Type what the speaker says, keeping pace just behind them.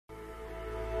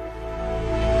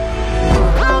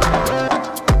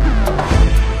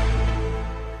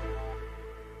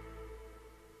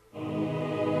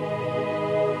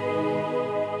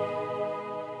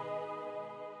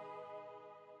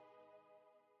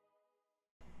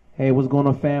Hey, what's going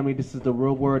on, family? This is The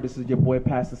Real Word. This is your boy,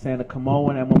 Pastor Santa Camo,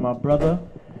 and I'm with my brother.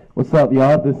 What's up,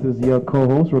 y'all? This is your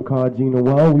co-host, Ricard Gina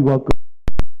Well. We welcome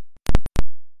the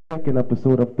second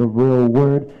episode of The Real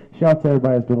Word. Shout out to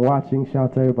everybody that's been watching. Shout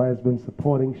out to everybody that's been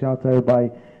supporting. Shout out to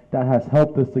everybody that has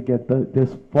helped us to get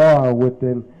this far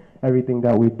within everything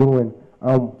that we're doing.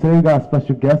 Today we got a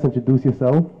special guest. Introduce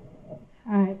yourself.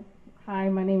 Hi,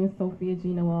 my name is Sophia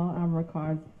Gina Well. I'm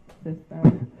Ricard's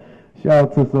sister. Shout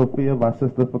out to Sophia, my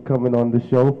sister, for coming on the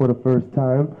show for the first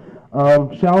time.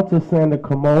 Shout out to Sandra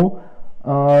Camo,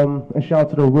 and shout out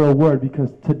to The Real Word,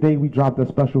 because today we dropped a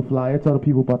special flyer. Tell the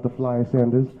people about the flyer,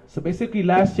 Sanders. So basically,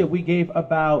 last year we gave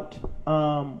about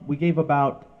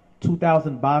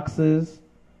 2,000 boxes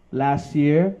last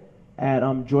year at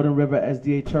Jordan River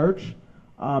SDA Church.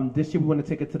 This year we want to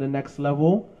take it to the next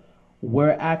level.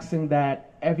 We're asking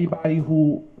that everybody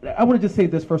who, I want to just say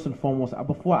this first and foremost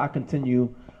before I continue.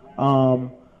 A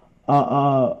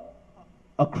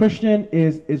Christian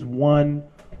is one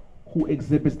who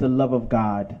exhibits the love of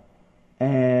God,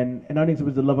 and not only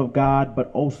exhibits the love of God,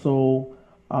 but also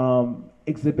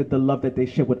exhibit the love that they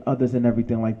share with others and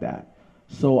everything like that.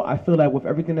 So I feel like with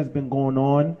everything that's been going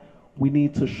on, we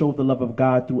need to show the love of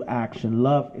God through action.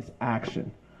 Love is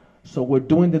action. So we're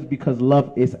doing this because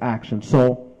love is action.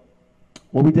 So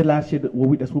what we did last year,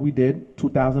 that's what we did,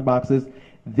 2,000 boxes.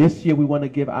 This year we want to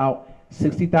give out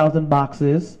 60,000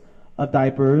 boxes of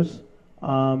diapers,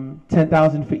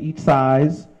 10,000 for each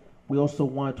size. We also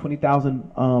want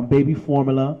 20,000 baby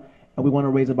formula, and we want to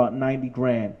raise about 90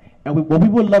 grand. And what we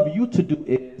would love you to do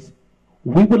is,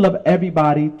 we would love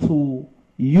everybody to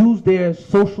use their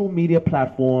social media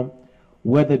platform,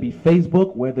 whether it be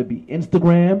Facebook, whether it be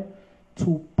Instagram,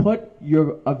 to put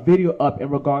a video up in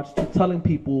regards to telling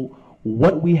people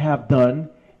what we have done,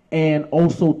 and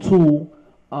also to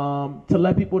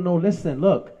let people know, listen,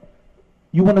 look,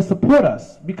 you want to support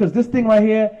us, because this thing right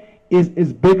here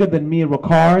is bigger than me and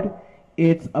Ricard.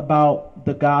 It's about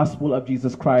the gospel of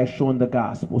Jesus Christ, showing the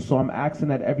gospel. So I'm asking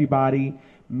that everybody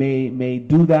may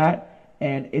do that,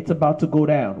 and it's about to go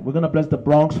down. We're gonna bless the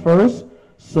Bronx first,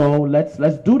 so let's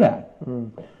do that.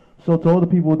 So to all the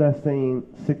people that's saying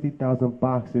 60,000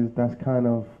 boxes, that's kind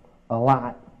of a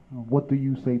lot. What do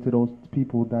you say to those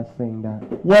people that's saying that?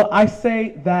 Well, I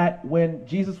say that when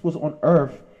Jesus was on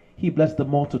earth, he blessed the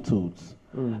multitudes.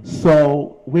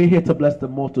 So we're here to bless the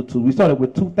multitude. We started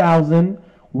with 2,000.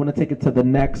 We want to take it to the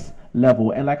next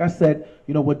level. And like I said,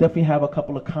 we'll definitely have a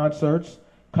couple of concerts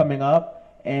coming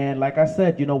up. And like I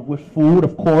said, with food,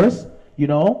 of course,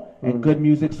 and good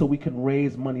music, so we can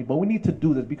raise money. But we need to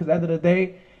do this because at the end of the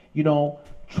day,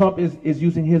 Trump is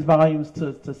using his volumes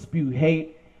to spew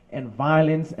hate and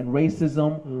violence and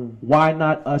racism. Why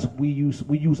not us? We use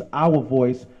our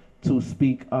voice to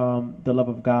speak the love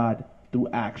of God through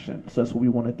action. So that's what we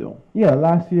want to do. Yeah,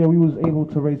 last year we was able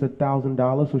to raise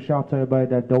 $1,000. So shout out to everybody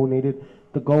that donated.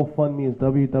 The GoFundMe is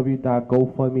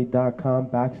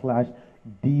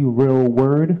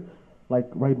www.gofundme.com/TheRealWord, like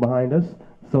right behind us.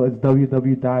 So it's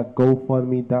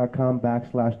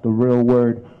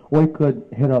www.gofundme.com/TheRealWord. Or you could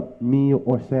hit up me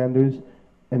or Sanders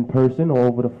in person or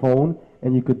over the phone,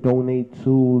 and you could donate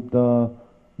to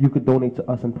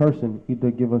us in person.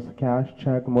 Either give us a cash,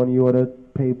 check, money order,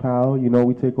 PayPal.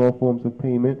 We take all forms of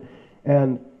payment,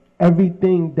 and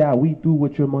everything that we do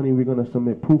with your money, we're going to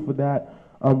submit proof of that.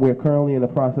 We're currently in the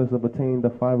process of attaining the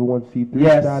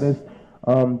 501c3 status.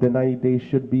 The 90 days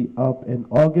should be up in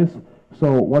August.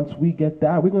 So once we get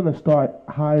that, we're going to start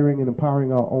hiring and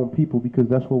empowering our own people, because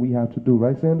that's what we have to do,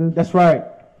 right, Sanders? That's right.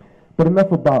 But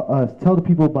enough about us. Tell the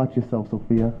people about yourself,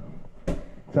 Sophia.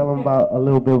 Tell them a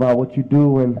little bit about what you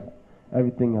do and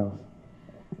everything else.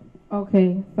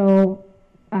 Okay, so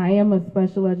I am a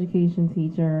special education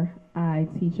teacher. I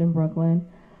teach in Brooklyn.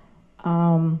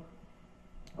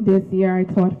 This year I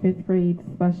taught 5th grade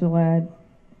special ed.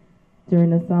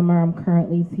 During the summer I'm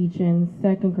currently teaching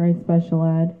 2nd grade special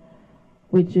ed,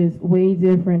 which is way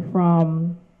different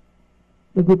from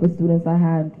the group of students I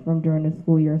had from during the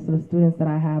school year. So the students that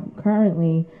I have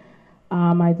currently,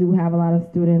 I do have a lot of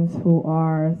students who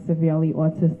are severely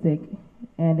autistic,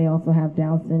 and they also have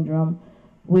Down syndrome,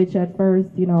 which at first,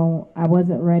 I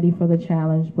wasn't ready for the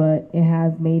challenge, but it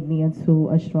has made me into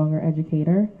a stronger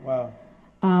educator. Wow.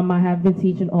 I have been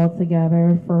teaching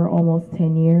altogether for almost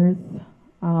 10 years.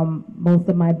 Most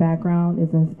of my background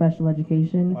is in special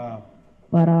education. Wow.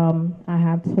 But I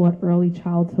have taught early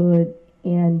childhood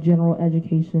and general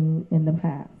education in the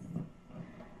past.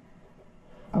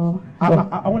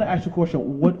 I want to ask you a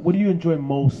question. What do you enjoy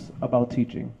most about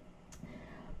teaching?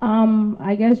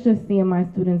 I guess just seeing my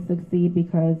students succeed,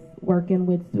 because working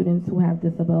with students who have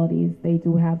disabilities, they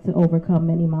do have to overcome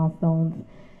many milestones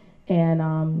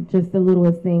And just the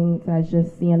littlest things as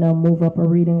just seeing them move up a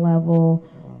reading level,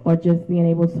 or just being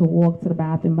able to walk to the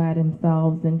bathroom by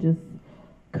themselves and just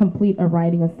complete a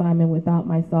writing assignment without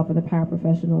myself or the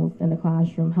paraprofessionals in the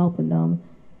classroom helping them.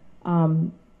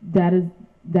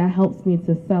 That helps me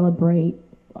to celebrate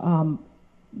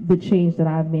the change that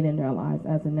I've made in their lives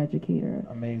as an educator.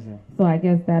 Amazing. So I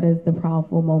guess that is the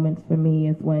powerful moments for me,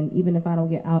 is when, even if I don't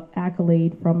get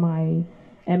accolade from my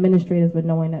administrators, but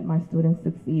knowing that my students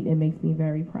succeed, it makes me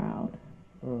very proud.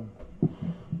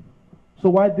 So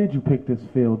why did you pick this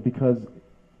field? Because,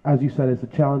 as you said, it's a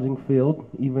challenging field,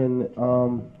 even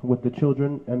with the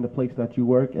children and the place that you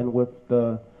work, and with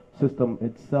the system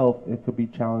itself, it could be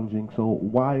challenging. So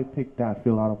why pick that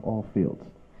field out of all fields?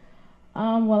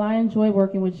 Well, I enjoy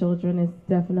working with children. It's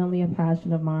definitely a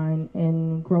passion of mine.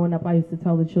 And growing up, I used to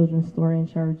tell the children's story in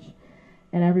church,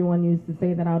 and everyone used to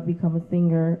say that I would become a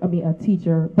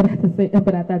teacher. But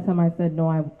at that time, I said no.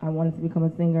 I wanted to become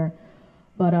a singer.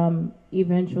 But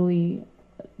eventually,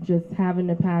 just having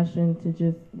the passion to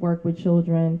just work with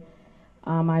children,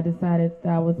 I decided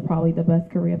that was probably the best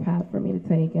career path for me to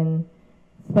take. And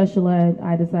special ed,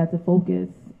 I decided to focus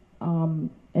in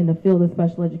the field of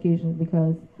special education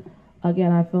because,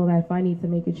 again, I feel that if I need to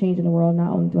make a change in the world,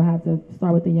 not only do I have to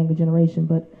start with the younger generation,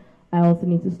 but I also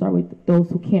need to start with those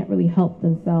who can't really help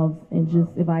themselves. And just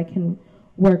if I can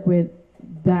work with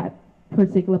that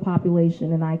particular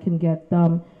population and I can get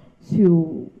them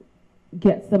to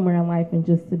get somewhere in life and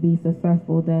just to be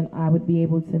successful, then I would be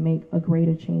able to make a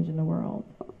greater change in the world.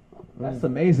 That's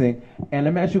amazing. And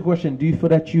let me ask you a question. Do you feel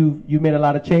that you made a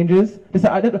lot of changes?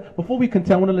 Before we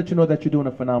continue, I want to let you know that you're doing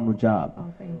a phenomenal job.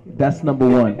 Oh, thank you. That's number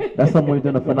one. That's number one.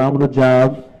 You're doing a phenomenal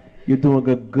job. You're doing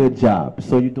a good job.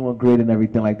 So you're doing great and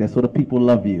everything like that. So the people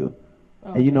love you.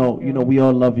 Oh, and you know, we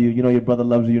all love you. You know, your brother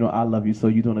loves you. You know, I love you. So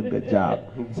you're doing a good job.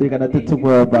 So you got nothing to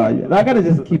worry about. And I got to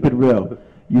just keep it real.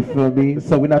 You feel me?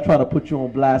 So we're not trying to put you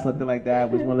on blast, nothing like that.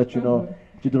 We just want to let you know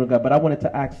you're doing good. But I wanted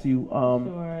to ask you,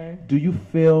 Sure. do you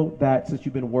feel that since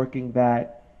you've been working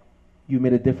that you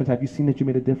made a difference? Have you seen that you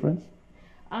made a difference?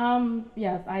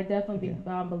 Yes, I definitely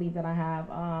believe that I have.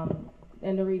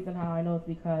 And the reason how I know is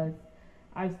because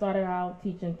I started out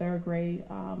teaching third grade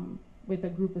with a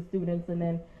group of students, and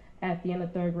then at the end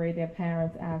of third grade, their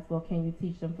parents asked, well, can you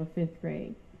teach them for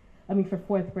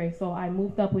fourth grade? So I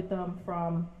moved up with them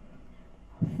from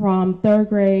third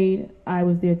grade. I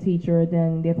was their teacher.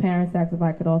 Then their parents asked if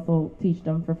I could also teach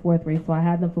them for fourth grade. So I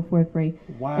had them for fourth grade.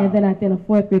 Wow. And then at the end of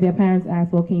fourth grade, their parents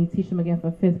asked, well, can you teach them again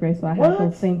for fifth grade? So I had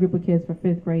those same group of kids for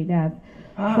fifth grade. Yes.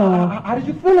 How did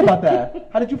you feel about that?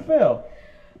 How did you feel?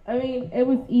 I mean, it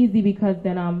was easy because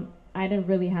then I didn't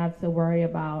really have to worry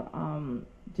about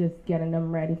just getting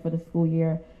them ready for the school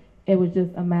year. It was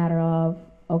just a matter of,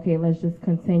 okay, let's just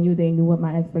continue. They knew what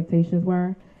my expectations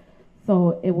were.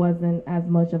 So it wasn't as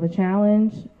much of a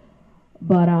challenge,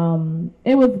 but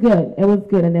it was good. It was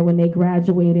good. And then when they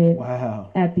graduated, wow,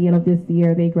 at the end of this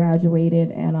year, they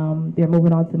graduated and they're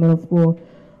moving on to middle school,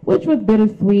 which was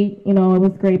bittersweet. You know, it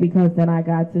was great because then I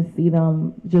got to see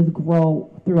them just grow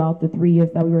throughout the 3 years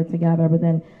that we were together. But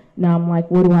then now I'm like,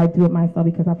 what do I do with myself?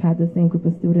 Because I've had the same group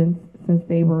of students since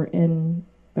they were in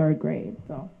third grade.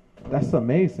 So that's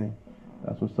amazing.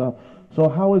 That's what's up. So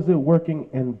how is it working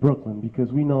in Brooklyn?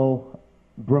 Because we know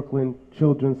Brooklyn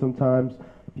children sometimes,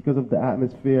 because of the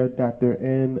atmosphere that they're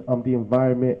in, the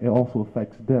environment, it also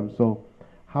affects them. So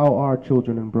how are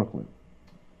children in Brooklyn?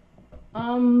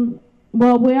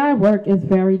 Well, where I work is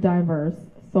very diverse.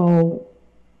 So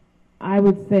I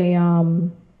would say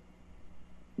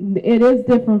it is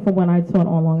different from when I taught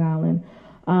on Long Island.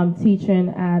 Teaching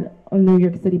at a New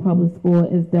York City public school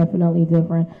is definitely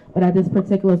different. But at this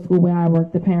particular school where I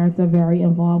work, the parents are very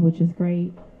involved, which is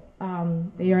great.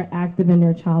 They are active in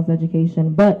their child's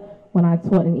education. But when I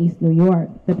taught in East New York,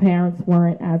 the parents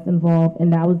weren't as involved,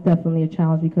 and that was definitely a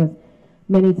challenge because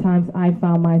many times I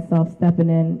found myself stepping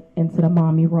into the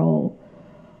mommy role.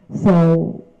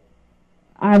 So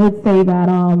I would say that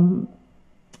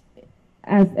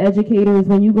as educators,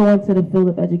 when you go into the field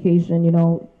of education, you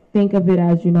know, think of it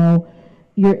as, you know,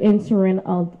 you're entering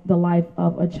the life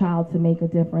of a child to make a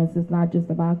difference. It's not just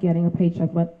about getting a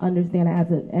paycheck, but understand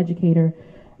as an educator,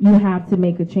 you have to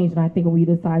make a change. And I think when we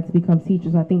decide to become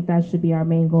teachers, I think that should be our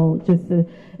main goal. Just to,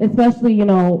 especially, you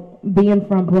know, being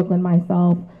from Brooklyn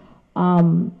myself,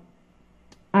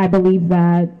 I believe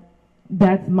that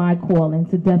that's my calling,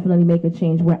 to definitely make a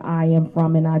change where I am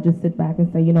from, and not just sit back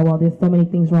and say, you know, well, there's so many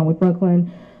things wrong with Brooklyn.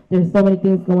 There's so many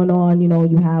things going on. You know,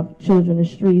 you have children in the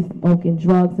streets smoking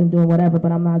drugs and doing whatever,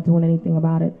 but I'm not doing anything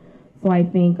about it. So I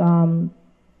think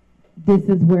this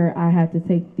is where I had to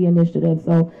take the initiative.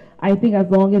 So I think as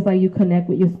long as like you connect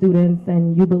with your students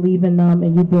and you believe in them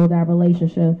and you build that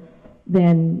relationship,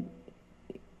 then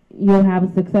you'll have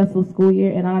a successful school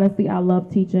year. And honestly, I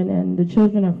love teaching, and the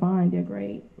children are fine. They're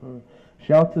great.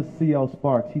 Shout out to CL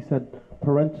Sparks. He said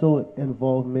parental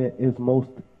involvement is most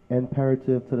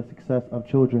imperative to the success of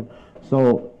children.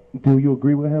 So do you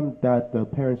agree with him that the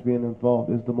parents being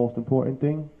involved is the most important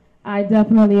thing? I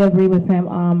definitely agree with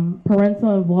him.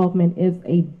 Parental involvement is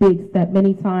a big step.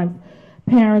 Many times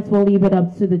parents will leave it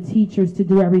up to the teachers to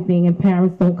do everything, and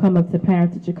parents don't come up to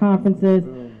parent-teacher conferences.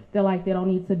 They're like, they don't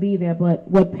need to be there. But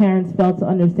what parents fail to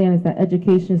understand is that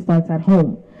education starts at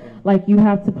home. Like, you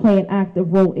have to play an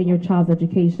active role in your child's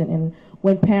education. And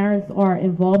when parents are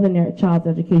involved in their child's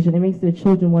education, it makes their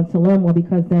children want to learn more,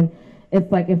 because then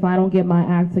it's like, if I don't get my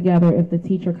act together, if the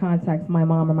teacher contacts my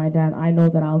mom or my dad, I know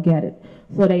that I'll get it.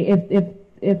 So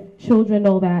if children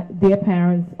know that their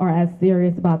parents are as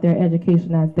serious about their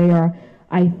education as they are,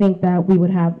 I think that we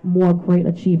would have more great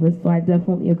achievers. So I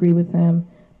definitely agree with him.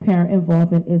 Parent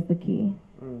involvement is the key.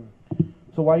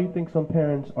 So why do you think some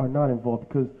parents are not involved?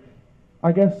 Because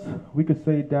I guess we could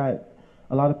say that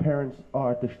a lot of parents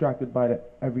are distracted by the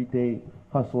everyday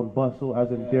hustle and bustle, as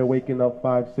in they're waking up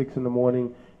 5, 6 in the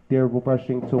morning, they're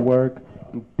rushing to work,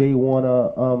 they don't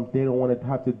wanna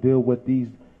have to deal with these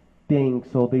things,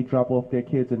 so they drop off their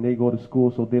kids and they go to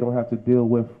school, so they don't have to deal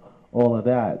with all of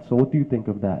that. So what do you think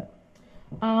of that?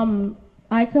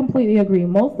 I completely agree.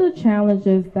 Most of the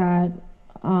challenges that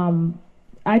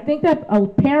I think that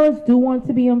parents do want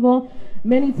to be involved.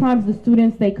 Many times the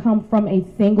students, they come from a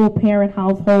single parent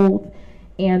household,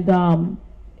 and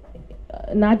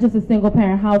not just a single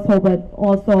parent household, but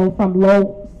also from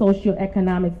low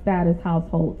socioeconomic status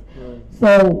households.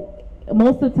 So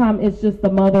most of the time it's just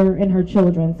the mother and her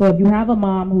children. So if you have a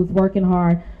mom who's working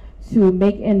hard to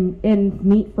make ends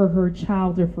meet for her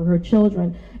child or for her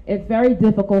children, it's very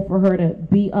difficult for her to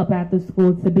be up at the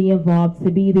school, to be involved, to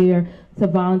be there, to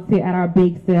volunteer at our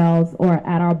bake sales or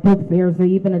at our book fairs, or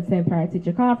even attend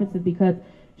parent-teacher conferences, because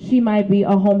she might be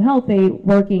a home health aide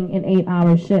working an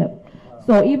 8-hour shift.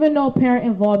 So even though parent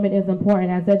involvement is important,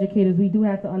 as educators, we do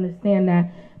have to understand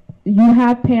that you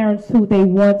have parents who they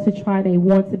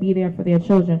want to be there for their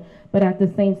children, but at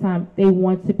the same time, they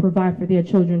want to provide for their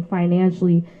children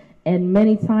financially. And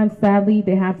many times, sadly,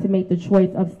 they have to make the choice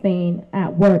of staying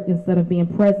at work instead of being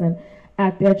present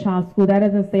at their child's school. That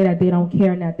doesn't say that they don't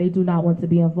care and that they do not want to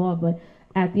be involved, but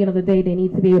at the end of the day, they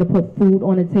need to be able to put food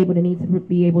on the table. They need to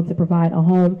be able to provide a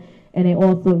home, and they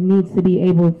also need to be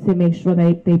able to make sure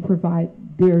they provide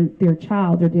their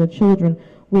child or their children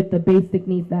with the basic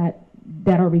needs that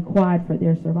are required for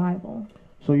their survival.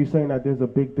 So you're saying that there's a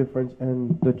big difference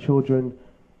in the children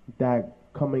that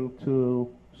coming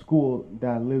to school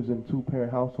that lives in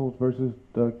 2-parent households versus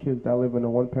the kids that live in a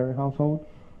 1-parent household?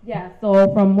 Yeah,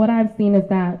 so from what I've seen is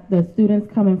that the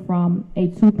students coming from a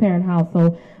 2-parent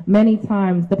household, many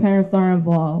times the parents are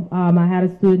involved. I had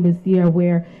a student this year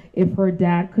where if her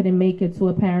dad couldn't make it to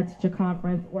a parent-teacher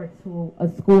conference or to a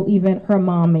school event, her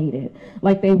mom made it.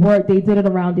 Like they did it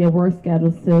around their work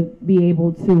schedules to be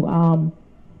able to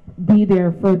be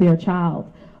there for their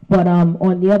child. But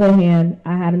on the other hand,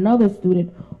 I had another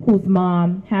student whose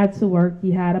mom had to work.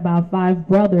 He had about 5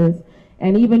 brothers.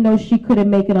 And even though she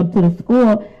couldn't make it up to the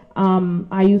school,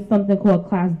 I used something called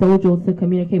Class Dojo to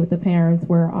communicate with the parents,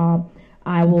 where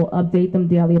I will update them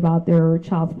daily about their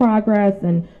child's progress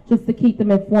and just to keep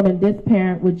them informed. And this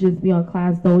parent would just be on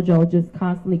Class Dojo, just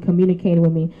constantly communicating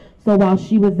with me. So while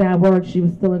she was at work, she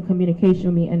was still in communication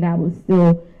with me, and that was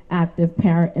still active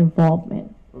parent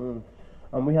involvement.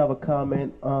 We have a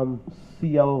comment,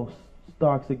 CL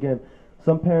Starks again.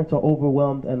 Some parents are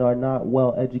overwhelmed and are not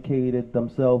well educated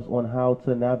themselves on how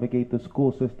to navigate the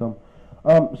school system.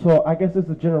 So I guess it's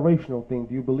a generational thing.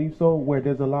 Do you believe so? Where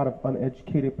there's a lot of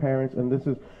uneducated parents, and this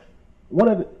is one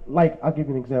of the, like, I'll give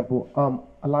you an example.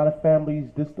 A lot of families,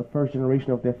 this is the first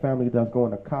generation of their family that's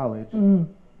going to college.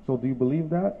 So do you believe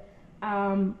that?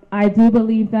 I do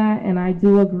believe that, and I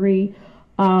do agree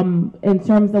in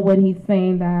terms of what he's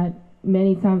saying, that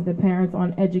many times the parents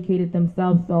aren't educated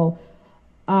themselves. So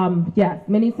yes,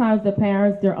 many times the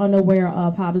parents, they're unaware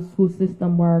of how the school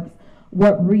system works,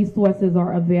 what resources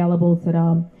are available to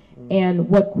them, and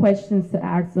what questions to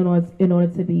ask in order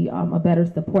to be a better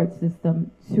support system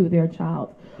to their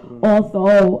child.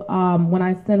 Also, when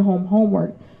I send home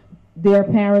homework, there are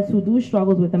parents who do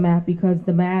struggle with the math, because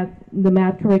the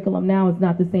math curriculum now is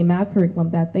not the same math curriculum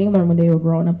that they learned when they were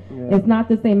growing up. It's not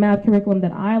the same math curriculum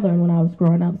that I learned when I was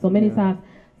growing up. So many times,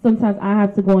 sometimes I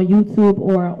have to go on YouTube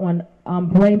or on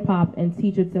Brain Pop and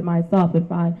teach it to myself and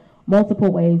find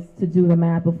multiple ways to do the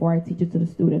math before I teach it to the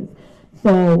students.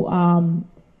 So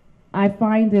I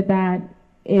find that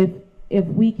if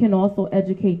we can also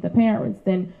educate the parents,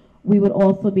 then we would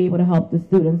also be able to help the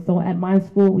students. So at my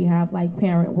school, we have like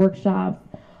parent workshops.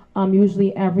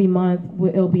 Usually every month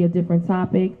it'll be a different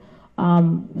topic.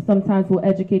 Sometimes we'll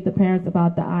educate the parents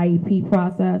about the IEP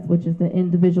process, which is the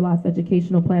Individualized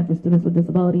Educational Plan for Students with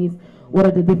Disabilities. What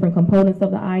are the different components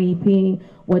of the IEP,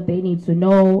 what they need to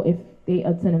know if they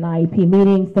attend an IEP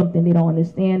meeting, something they don't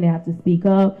understand, they have to speak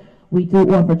up. We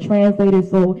do offer translators,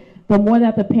 so the more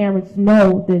that the parents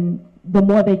know, then the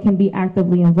more they can be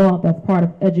actively involved as part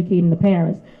of educating the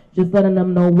parents. Just letting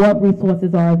them know what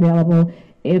resources are available.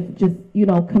 If just,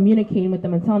 communicating with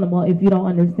them and telling them, well, if you don't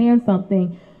understand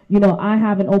something, I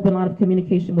have an open line of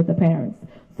communication with the parents.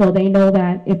 So they know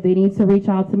that if they need to reach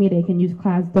out to me, they can use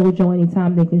Class Dojo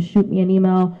anytime. They can shoot me an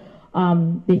email.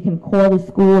 They can call the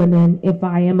school, and then if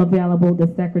I am available,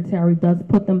 the secretary does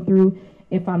put them through.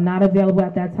 If I'm not available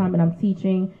at that time and I'm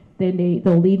teaching, then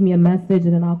they'll leave me a message,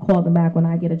 and then I'll call them back when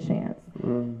I get a chance.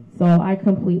 So I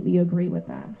completely agree with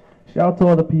that. Shout out to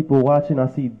all the people watching. I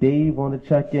see Dave on the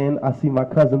check-in. I see my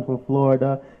cousin from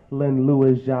Florida, Lynn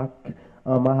Lewis Jacques.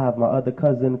 I have my other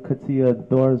cousin, Katia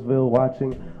Dorsville,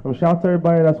 watching. Shout out to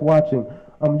everybody that's watching.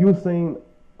 You were saying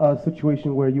a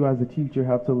situation where you as a teacher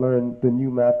have to learn the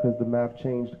new math because the math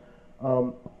changed.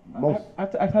 How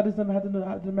does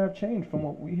the math change from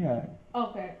what we had?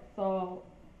 Okay, so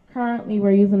currently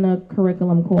we're using a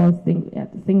curriculum called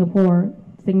Singapore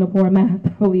Math, I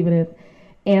believe it is.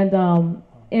 And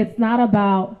it's not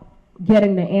about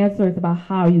getting the answer, it's about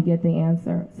how you get the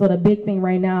answer. So the big thing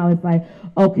right now is like,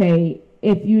 okay,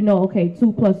 if you know,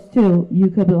 2 plus 2, you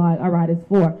could be like, all right, it's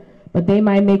 4. But they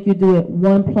might make you do it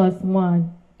 1 plus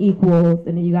 1 equals,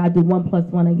 and then you got to do 1 plus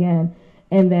 1 again,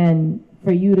 and then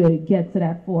for you to get to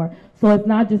that 4. So it's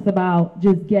not just about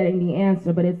just getting the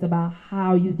answer, but it's about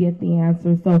how you get the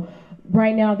answer. So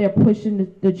right now they're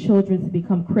pushing the children to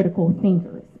become critical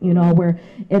thinkers, where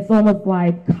it's almost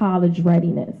like college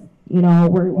readiness,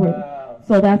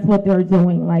 so that's what they're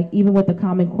doing, like even with the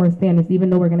Common Core standards, even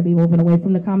though we're going to be moving away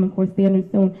from the Common Core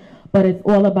standards soon, but it's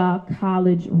all about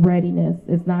college readiness.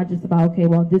 It's not just about, okay,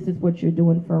 well, this is what you're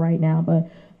doing for right now, but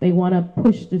they want to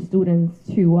push the students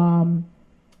to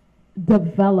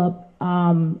develop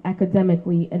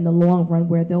academically in the long run,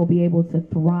 where they'll be able to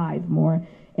thrive more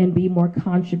and be more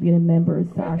contributing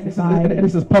members to our society.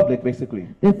 This is public, basically.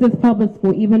 This is public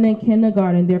school. Even in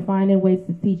kindergarten, they're finding ways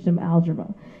to teach them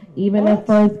algebra. Even in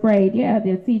first grade,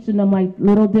 they're teaching them like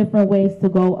little different ways to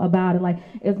go about it. Like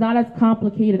it's not as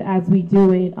complicated as we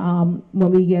do it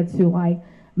when we get to like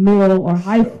middle or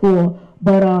high school.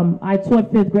 But I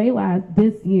taught 5th grade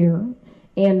this year,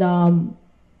 and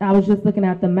I was just looking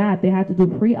at the math. They had to do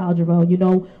pre-algebra.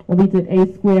 When we did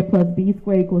a squared plus b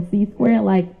squared equals c squared,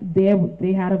 like they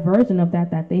had a version of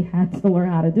that they had to learn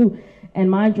how to do. And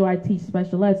mind you, I teach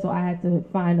special ed, so I had to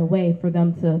find a way for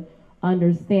them to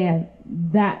understand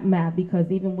that math,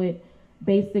 because even with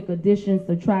basic addition,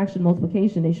 subtraction,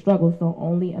 multiplication, they struggle. So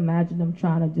only imagine them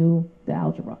trying to do the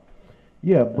algebra.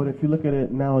 Yeah, but if you look at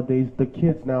it nowadays, the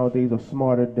kids nowadays are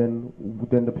smarter than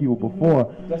the people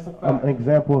before. That's a fact. An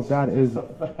example of that is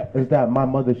that my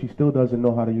mother, she still doesn't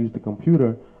know how to use the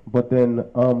computer, but then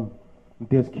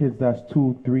there's kids that's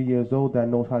 2-3 years old that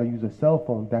knows how to use a cell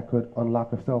phone, that could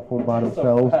unlock a cell phone by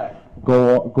themselves,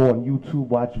 go on YouTube,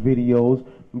 watch videos,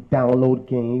 download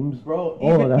games, bro.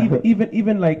 all of that.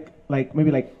 Even like maybe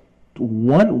like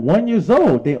 1 years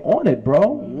old, they on it, bro.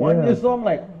 1 years old, I'm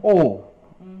like, oh.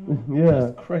 Yeah,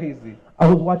 that's crazy. I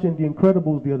was watching The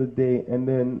Incredibles the other day, and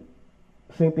then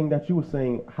same thing that you were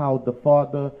saying, how the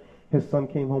father, his son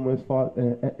came home with his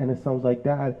father, and his son was like,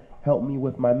 Dad, help me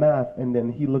with my math. And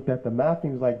then he looked at the math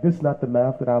and he was like, this is not the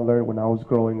math that I learned when I was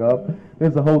growing up.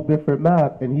 There's a whole different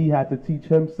math. And he had to teach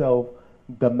himself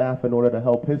the math in order to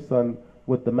help his son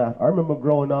with the math. I remember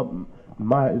growing up,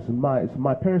 my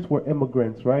parents were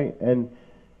immigrants, right? And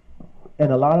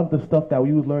a lot of the stuff that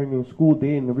we was learning in school, they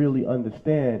didn't really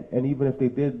understand. And even if they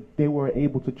did, they weren't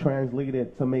able to translate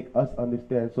it to make us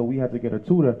understand. So we had to get a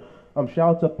tutor.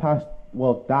 Shout out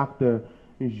to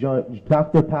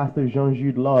Dr. Pastor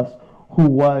Jean-Jude Loss, who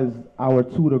was our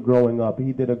tutor growing up.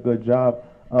 He did a good job.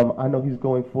 I know he's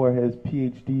going for his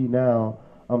PhD now.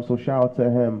 So shout out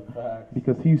to him,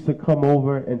 because he used to come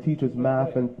over and teach us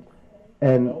math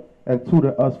and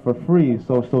tutor us for free.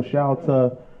 So shout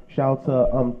out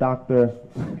to Dr.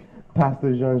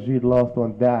 Pastor Jean-Jude Lost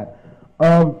on that.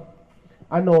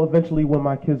 I know eventually when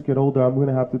my kids get older, I'm going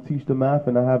to have to teach them math,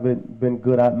 and I haven't been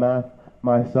good at math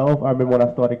myself. I remember when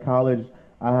I started college,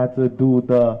 I had to do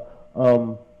the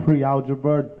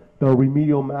pre-algebra the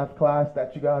remedial math class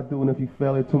that you gotta do, and if you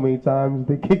fail it too many times,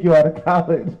 they kick you out of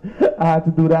college. I had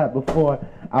to do that before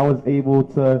I was able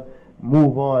to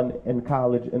move on in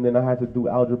college, and then I had to do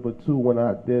algebra 2 when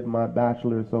I did my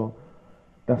bachelor, so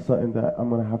that's something that I'm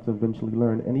gonna have to eventually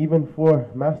learn. And even for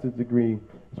master's degree,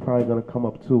 it's probably gonna come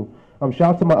up too. Shout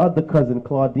out to my other cousin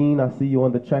Claudine. I see you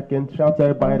on the check-in. Shout out to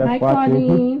everybody that's Hi, watching.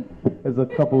 Claudine.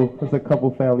 There's a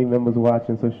couple family members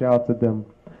watching, so shout out to them.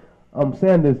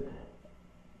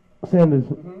 Sanders,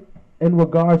 in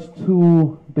regards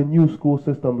to the new school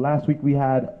system, last week we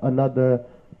had another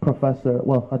professor,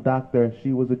 well, a doctor.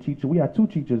 She was a teacher. We had 2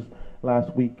 teachers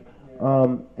last week,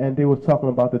 and they were talking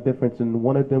about the difference. And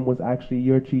one of them was actually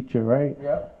your teacher, right?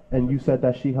 Yeah. And you said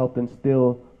that she helped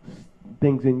instill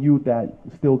things in you that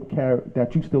you still carry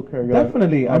on.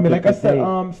 Definitely. I mean, like I said,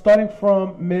 starting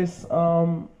from Miss,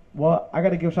 well, I got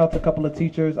to give a shout out to a couple of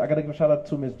teachers. I got to give a shout out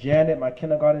to Miss Janet, my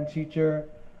kindergarten teacher,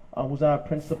 who's our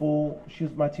principal. She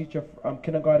was my teacher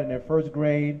kindergarten and 1st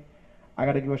grade. I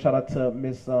got to give a shout out to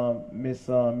Miss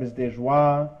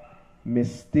Desjoie,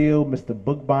 Miss Steele, Mr.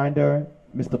 Bookbinder,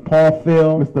 Mr. Paul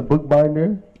Phil. Mr.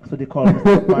 Bookbinder? That's what they call him,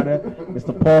 Mr. Bookbinder.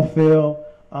 Mr. Paul Phil.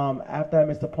 After I had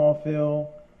Mr. Paul Phil,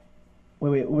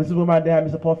 this is where my dad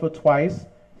had Mr. Paul Phil twice,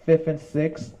 5th and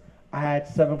 6th. I had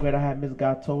 7th grade, I had Miss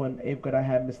Gatto, and 8th grade, I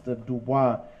had Mr.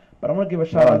 Dubois. But I want to give a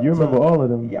shout out. You remember all of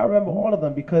them? Yeah, I remember all of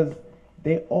them because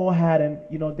they all had,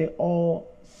 they all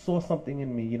saw something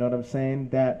in me. You know what I'm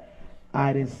saying? That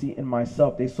I didn't see in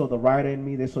myself. They saw the writer in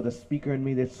me. They saw the speaker in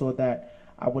me. They saw that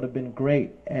I would have been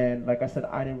great. And like I said,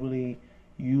 I didn't really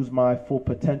use my full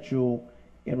potential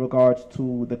in regards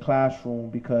to the classroom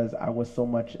because I was so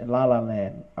much in La La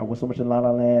Land. I was so much in La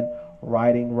La Land,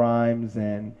 writing rhymes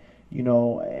and,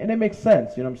 and it makes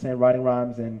sense, you know what I'm saying, writing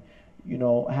rhymes and,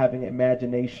 having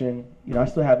imagination. I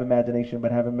still have imagination,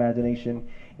 but have imagination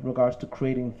in regards to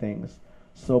creating things.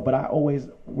 So, but I always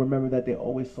remember that they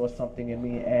always saw something in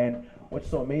me. And what's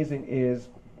so amazing is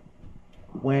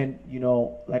when,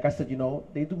 like I said,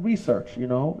 they do research,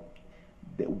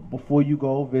 before you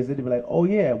go visit, they'll be like, oh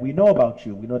yeah, we know about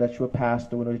you. We know that you're a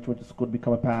pastor. We know that you went to school to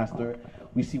become a pastor.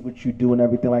 We see what you do and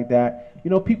everything like that.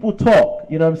 People talk.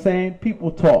 You know what I'm saying?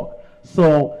 People talk.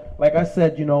 So, like I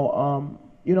said,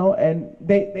 and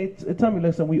they tell me,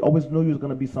 listen, we always knew you was going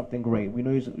to be something great. We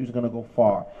knew you was going to go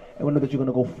far. And we know that you're going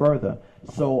to go further.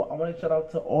 So I want to shout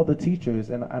out to all the teachers.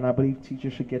 And I believe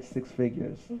teachers should get 6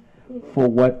 figures for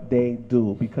what they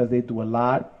do because they do a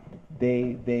lot.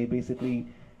 They basically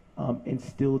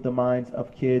instill the minds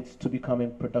of kids to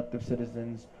becoming productive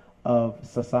citizens of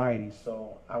society.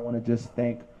 So I want to just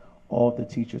thank all the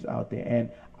teachers out there. And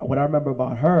what I remember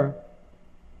about her,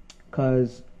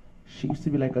 because she used to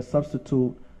be like a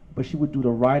substitute, but she would do the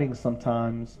writing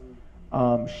sometimes.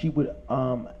 She would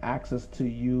ask us to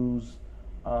use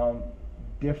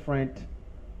different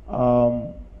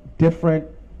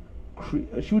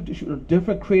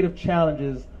creative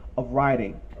challenges of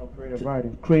writing.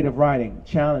 Creative writing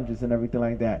challenges and everything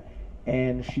like that.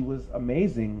 And she was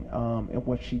amazing in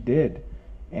what she did.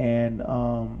 And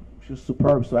she was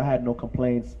superb, so I had no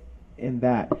complaints in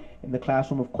that. In the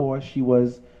classroom, of course, she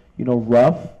was,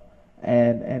 rough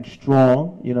and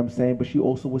strong, you know what I'm saying? But she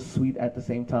also was sweet at the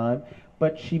same time.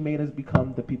 But she made us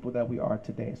become the people that we are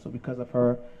today. So because of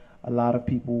her, a lot of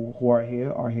people who are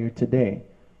here today.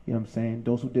 You know what I'm saying?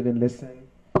 Those who didn't listen,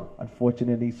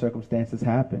 unfortunately, circumstances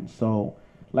happen. So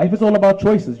life is all about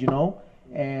choices,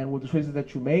 and with the choices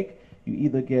that you make, you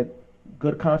either get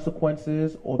good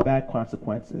consequences or bad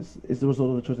consequences. It's the result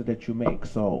of the choices that you make.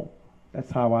 So that's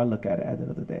how I look at it at the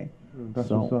end of the day. That's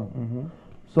what's up. Mm-hmm.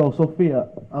 So, Sophia,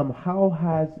 how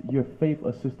has your faith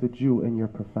assisted you in your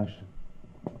profession?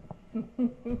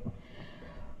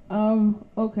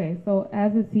 Okay, so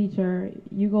as a teacher,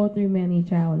 you go through many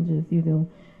challenges. You do.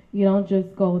 You don't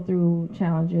just go through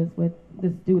challenges with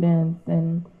the students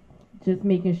and just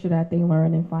making sure that they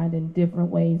learn and finding different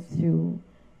ways to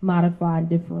modify and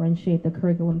differentiate the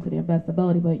curriculum to their best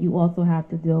ability, but you also have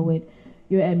to deal with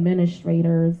your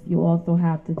administrators. You also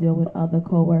have to deal with other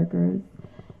coworkers.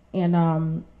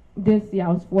 And this year, I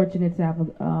was fortunate to have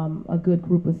a good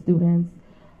group of students.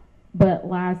 But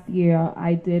last year,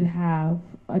 I did have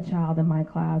a child in my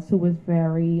class who was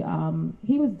very,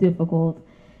 he was difficult.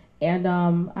 And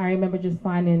I remember just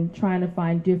trying to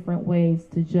find different ways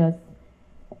to just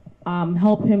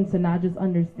help him to not just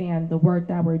understand the work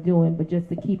that we're doing, but just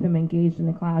to keep him engaged in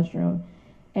the classroom.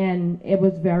 And it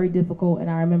was very difficult, and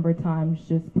I remember times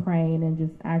just praying and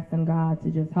just asking God to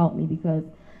just help me, because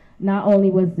not only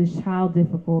was this child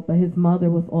difficult, but his mother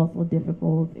was also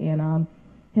difficult, and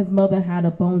his mother had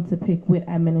a bone to pick with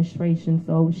administration,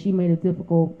 so she made it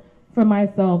difficult for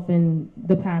myself and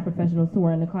the paraprofessionals who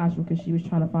were in the classroom because she was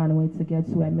trying to find a way to get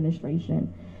to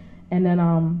administration. And then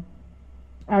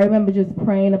I remember just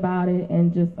praying about it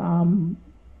and just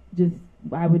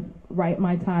I would write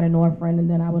my tithe and offering, and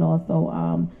then I would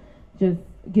also just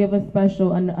give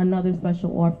another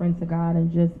special offering to God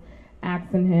and just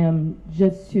asking Him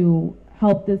just to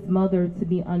help this mother to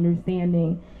be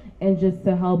understanding and just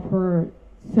to help her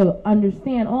to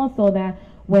understand also that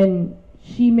when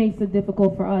she makes it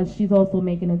difficult for us, she's also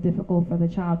making it difficult for the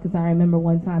child. Because I remember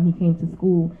one time he came to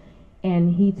school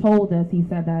and he told us, he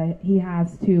said that he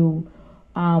has to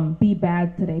be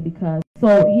bad today because,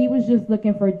 so he was just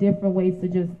looking for different ways to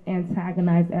just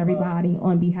antagonize everybody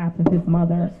on behalf of his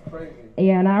mother.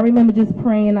 And I remember just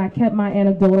praying. I kept my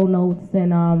anecdotal notes,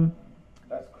 and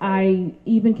I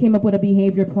even came up with a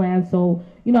behavior plan. So,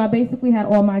 you know, I basically had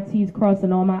all my T's crossed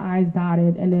and all my I's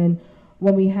dotted. And then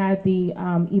when we had the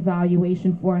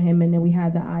evaluation for him, and then we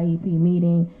had the IEP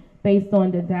meeting, based on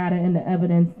the data and the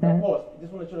evidence that... Pause.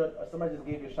 Just want to show that somebody just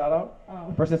gave you a shout out.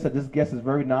 The person said this guest is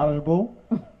very knowledgeable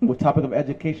with topic of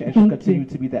education and should continue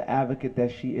to be the advocate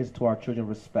that she is to our children.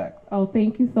 Respect. Oh,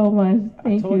 thank you so much.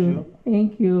 Thank you.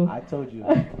 Thank you. I told you.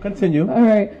 Continue. All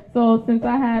right. So since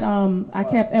I had I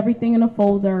kept everything in a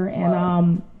folder,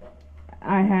 and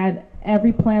I had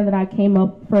every plan that I came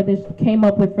up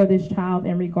with for this child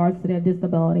in regards to their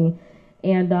disability.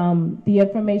 And the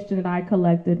information that I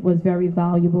collected was very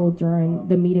valuable during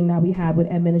the meeting that we had with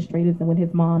administrators and with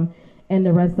his mom and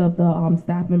the rest of the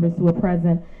staff members who were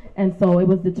present. And so it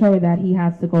was determined that he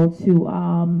has to go to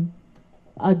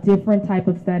a different type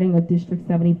of setting, a District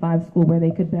 75 school where they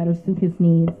could better suit his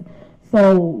needs.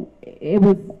 So it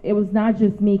was not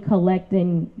just me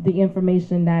collecting the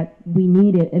information that we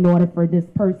needed in order for this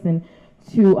person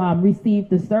to receive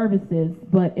the services,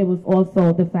 but it was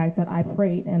also the fact that I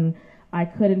prayed, and I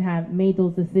couldn't have made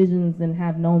those decisions and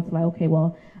have known to, like, okay,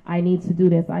 well, I need to do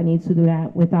this, I need to do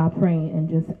that, without praying and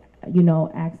just, you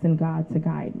know, asking God to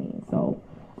guide me. So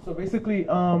basically,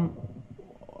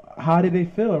 how did they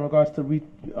feel in regards to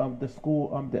the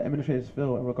school, the administrators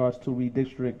feel in regards to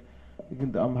redistrict?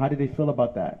 How did they feel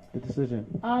about that, the decision?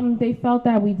 They felt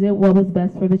that we did what was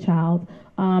best for the child.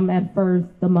 At first,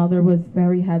 the mother was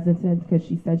very hesitant because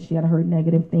she said she had heard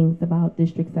negative things about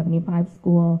District 75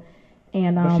 school.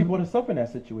 And, but she put herself in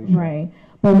that situation. Right.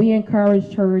 But we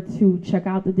encouraged her to check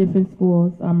out the different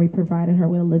schools. We provided her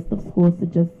with a list of schools to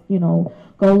just, you know,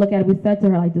 go look at it. We said to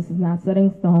her, like, this is not set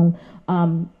in stone.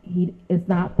 It's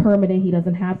not permanent. He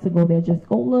doesn't have to go there. Just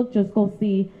go look, just go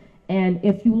see. And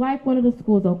if you like one of the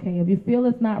schools, okay. If you feel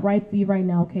it's not right for you right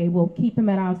now, okay, we'll keep him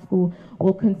at our school.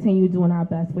 We'll continue doing our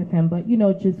best with him. But, you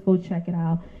know, just go check it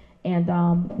out. And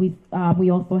we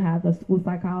also had the school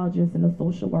psychologist and the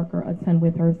social worker attend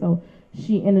with her. So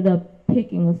she ended up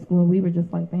picking a school. We were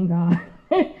just like, thank God.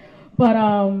 But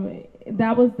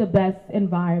that was the best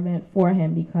environment for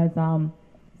him because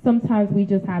sometimes we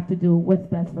just have to do what's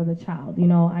best for the child. You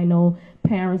know, I know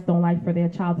parents don't like for their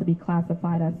child to be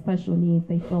classified as special needs.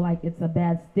 They feel like it's a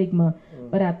bad stigma.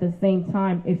 But at the same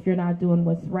time, if you're not doing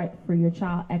what's right for your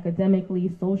child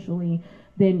academically, socially,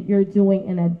 then you're doing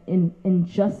an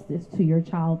injustice to your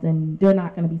child, and they're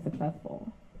not going to be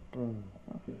successful.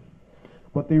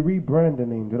 But they rebrand the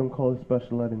name. They don't call it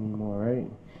special ed anymore, right?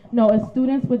 No, it's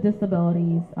students with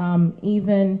disabilities.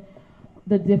 Even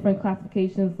the different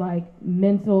classifications, like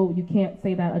mental, you can't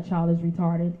say that a child is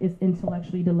retarded. It's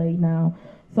intellectually delayed now.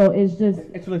 So it's just...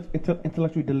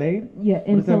 Intellectually delayed? Yeah,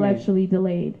 intellectually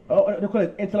delayed. Oh, they call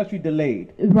it intellectually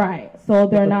delayed. Right. So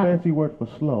they're not... It's a fancy word for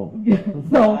slow.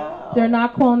 So they're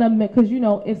not calling them... Because, you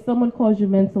know, if someone calls you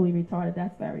mentally retarded,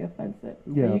 that's very offensive.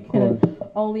 Yeah, so you can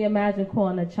only imagine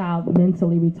calling a child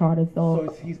mentally retarded.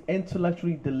 So he's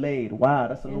intellectually delayed. Wow,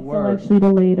 that's a new word. Intellectually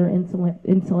delayed or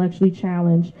intellectually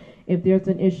challenged. If there's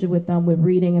an issue with them with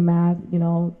reading and math, you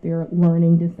know, they're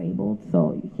learning disabled.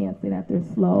 So you can't say that they're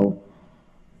slow.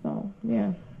 So,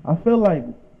 yeah. I feel like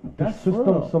the That's system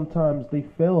real. sometimes they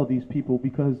fail these people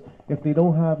because if they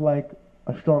don't have like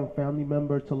a strong family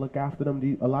member to look after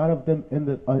them, a lot of them end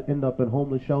up in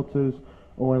homeless shelters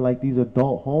or in like these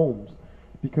adult homes.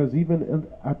 Because even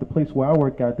at the place where I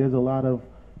work at, there's a lot of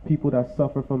people that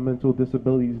suffer from mental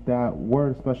disabilities that were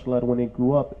in special ed when they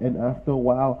grew up, and after a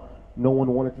while, no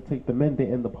one wanted to take them in. They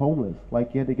end up homeless.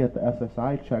 Like, yeah, they get the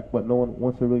SSI check, but no one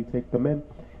wants to really take them in.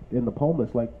 In the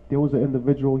homeless. Like, there was an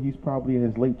individual, he's probably in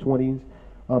his late 20s.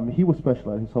 He was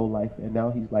special ed his whole life, and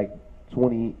now he's like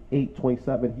 28,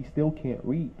 27. He still can't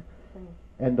read.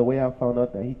 And the way I found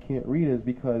out that he can't read is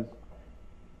because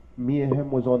me and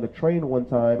him was on the train one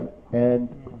time, and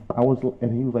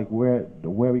he was like, where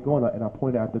are we going? And I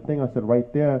pointed at the thing. I said,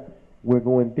 right there we're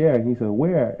going there. And he said,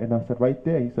 where? And I said, right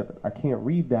there. He said, I can't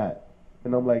read that.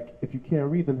 And I'm like, if you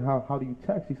can't read, then how do you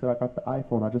text? He said, I got the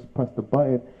iPhone. I just press the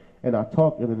button and I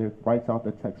talk, and then it writes out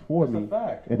the text for me. That's a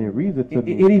fact. And it reads it to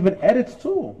me. It even edits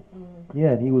too. Yeah,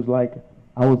 and he was like,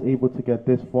 I was able to get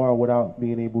this far without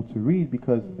being able to read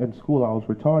because in school I was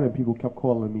retarded. People kept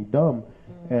calling me dumb.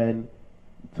 And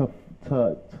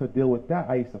to deal with that,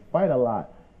 I used to fight a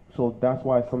lot. So that's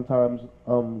why sometimes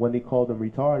when they call them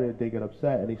retarded, they get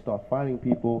upset and they start fighting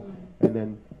people, and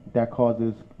then that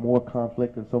causes more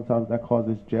conflict, and sometimes that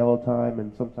causes jail time,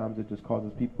 and sometimes it just causes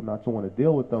people not to want to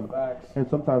deal with them. Facts. And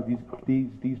sometimes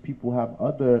these people have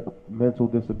other mental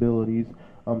disabilities.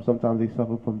 Sometimes they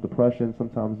suffer from depression.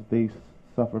 Sometimes they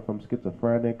suffer from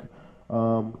schizophrenic.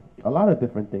 A lot of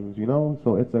different things, you know.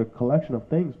 So it's a collection of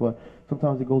things, but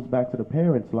sometimes it goes back to the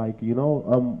parents. Like, you know,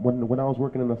 when I was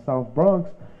working in the South Bronx,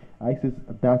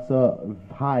 that's a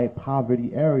high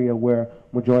poverty area where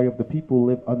majority of the people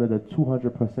live under the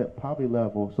 200% poverty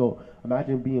level. So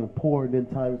imagine being poor and then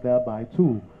times that by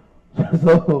 2.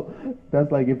 So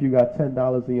that's like if you got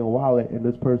 $10 in your wallet and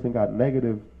this person got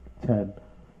negative 10,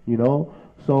 you know.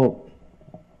 So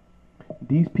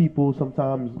these people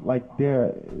sometimes, like, I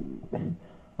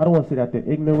don't want to say that they're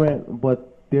ignorant,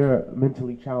 but they're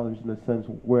mentally challenged in a sense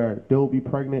where they'll be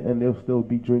pregnant and they'll still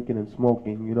be drinking and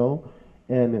smoking, you know.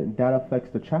 And that affects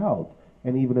the child.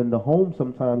 And even in the home,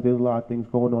 sometimes there's a lot of things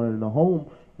going on in the home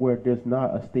where there's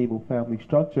not a stable family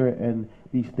structure, and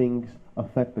these things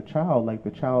affect the child. Like,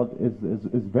 the child is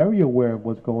very aware of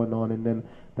what's going on, and then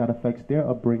that affects their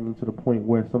upbringing to the point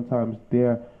where sometimes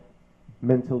they're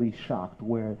mentally shocked,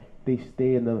 where they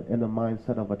stay in the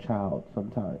mindset of a child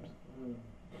sometimes.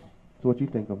 So what do you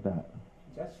think of that?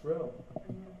 That's real.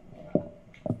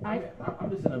 I'm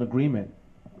just in an agreement.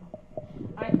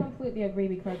 I completely agree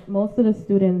because most of the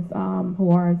students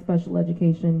who are in special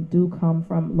education do come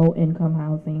from low-income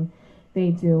housing.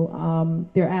 They do.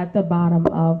 They're at the bottom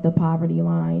of the poverty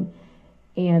line.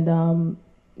 And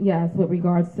yes, with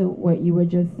regards to what you were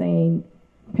just saying,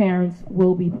 parents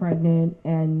will be pregnant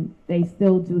and they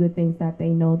still do the things that they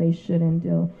know they shouldn't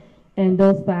do. And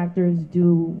those factors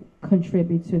do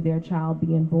contribute to their child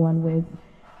being born with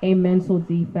a mental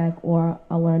defect or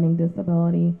a learning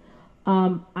disability.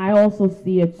 I also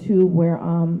see it too where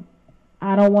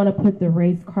I don't want to put the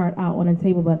race card out on the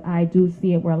table, but I do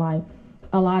see it where, like,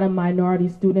 a lot of minority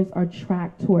students are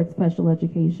tracked towards special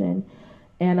education.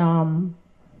 And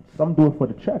some do it for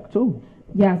the check too.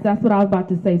 yes, that's what I was about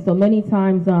to say. So many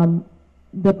times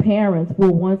the parents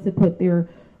will want to put their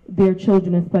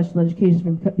children in special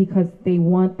education because they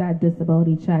want that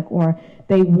disability check, or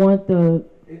they want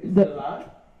Is it a lot?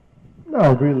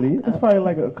 No, really. It's probably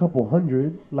like a couple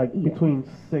hundred, like between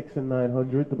 600 and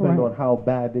 900, depending on how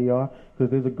bad they are. Because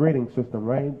there's a grading system,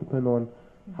 right? Depending on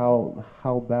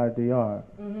how bad they are.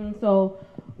 So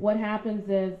what happens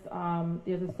is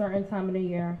there's a certain time of the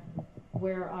year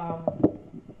where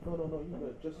No, you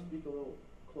could just speak a little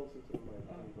closer to the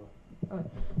mic.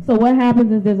 So what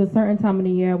happens is there's a certain time of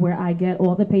the year where I get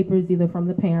all the papers either from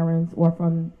the parents or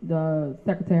from the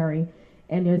secretary,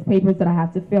 and there's papers that I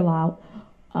have to fill out.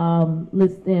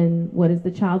 Listing what is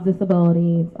the child's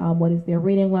disability, what is their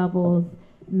reading levels,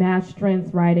 math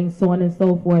strengths, writing, so on and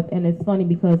so forth. And it's funny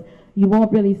because you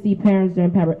won't really see parents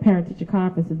during parent-teacher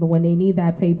conferences, but when they need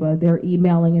that paper, they're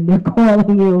emailing and they're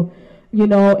calling you, you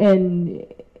know, and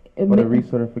for the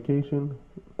recertification.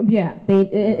 Yeah,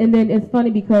 and then it's funny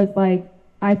because, like,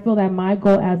 I feel that my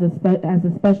goal as a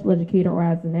special educator or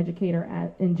as an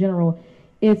educator in general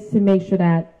is to make sure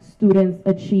that students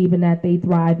achieve and that they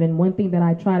thrive. And one thing that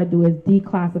I try to do is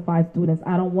declassify students.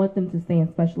 I don't want them to stay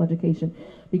in special education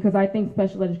because I think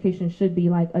special education should be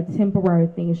like a temporary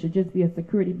thing. It should just be a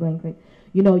security blanket.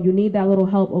 You know, you need that little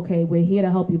help. Okay, we're here to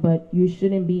help you, but you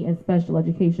shouldn't be in special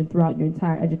education throughout your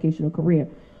entire educational career.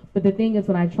 But the thing is,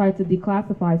 when I try to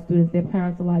declassify students, their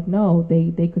parents are like, no,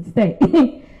 they could stay.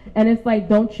 And it's like,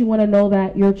 don't you want to know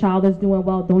that your child is doing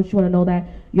well? Don't you want to know that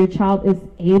your child is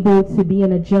able to be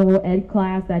in a general ed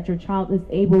class, that your child is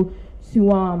able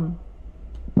to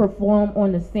perform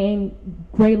on the same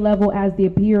grade level as their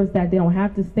peers, that they don't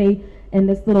have to stay in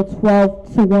this little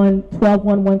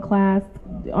 12-1 class?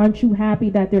 Aren't you happy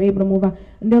that they're able to move on?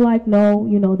 And they're like, no,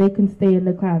 you know, they can stay in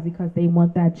the class because they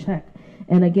want that check.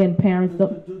 And again, parents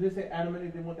don't. Do they say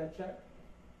adamantly they want that check?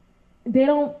 They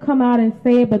don't come out and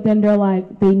say it, but then they're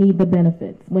like, they need the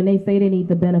benefits. When they say they need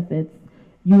the benefits,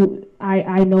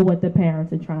 I know what the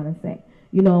parents are trying to say.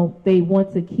 You know, they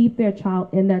want to keep their child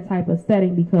in that type of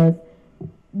setting because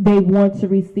they want to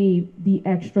receive the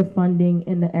extra funding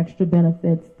and the extra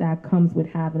benefits that comes with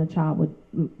having a child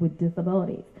with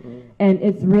disabilities. And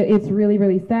it's really,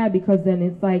 really sad because then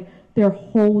it's like they're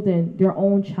holding their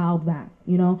own child back,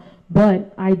 you know.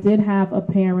 But I did have a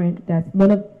parent that's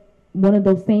one of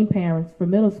those same parents for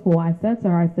middle school. I said to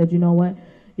her, I said, you know what,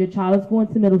 your child is going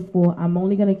to middle school. I'm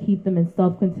only going to keep them in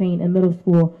self-contained in middle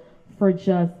school for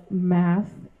just math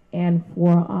and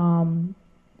for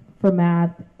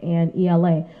math and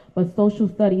ELA. But social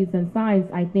studies and science,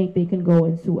 I think they can go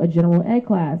into a general ed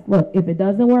class. Look, if it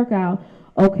doesn't work out,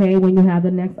 okay, when you have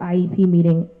the next IEP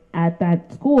meeting at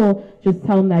that school, just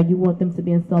tell them that you want them to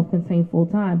be in self-contained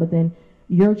full-time. But then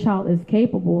your child is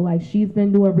capable. Like, she's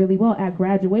been doing really well. At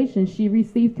graduation, she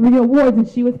received 3 awards and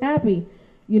she was happy.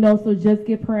 You know, so just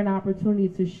give her an opportunity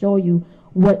to show you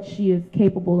what she is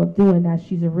capable of doing, that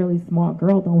she's a really smart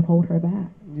girl. Don't hold her back.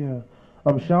 Yeah.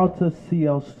 Shout out to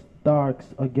CL Starks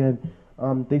again.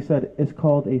 They said it's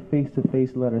called a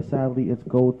face-to-face letter. Sadly, it's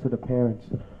go to the parents.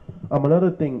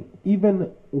 Another thing,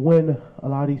 even when a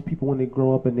lot of these people, when they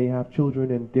grow up and they have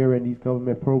children and they're in these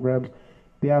government programs,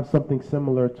 they have something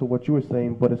similar to what you were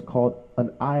saying, but it's called an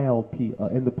ILP,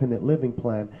 an independent living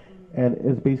plan. And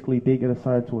it's basically they get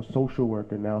assigned to a social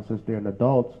worker now since they're an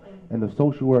adults, and the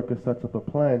social worker sets up a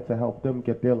plan to help them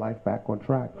get their life back on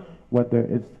track, whether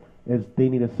it's they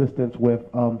need assistance with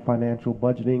financial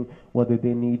budgeting, whether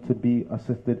they need to be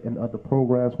assisted in other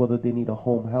programs, whether they need a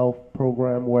home health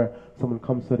program where someone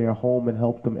comes to their home and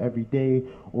helps them every day,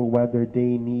 or whether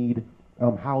they need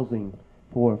housing,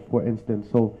 for instance.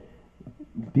 So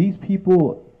these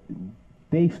people,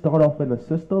 they start off in the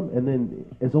system, and then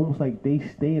it's almost like they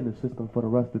stay in the system for the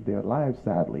rest of their lives,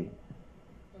 sadly.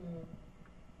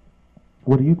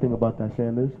 What do you think about that,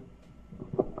 Sanders?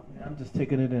 I'm just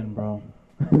taking it in, bro.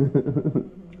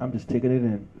 I'm just taking it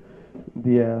in.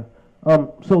 Yeah.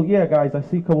 So yeah, guys, I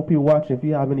see a couple people watching. If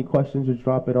you have any questions, just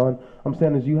drop it on.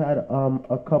 Sanders, you had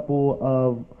a couple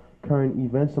of current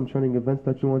events, some trending events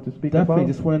that you want to speak about.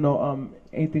 Definitely. Just want to know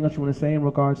anything else you want to say in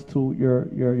regards to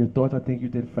your thoughts. I think you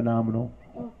did phenomenal.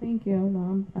 Oh, thank you.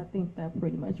 No, I think that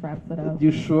pretty much wraps it up.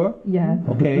 You sure? Yes.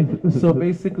 Okay. So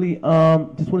basically,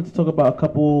 just wanted to talk about a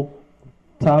couple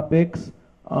topics.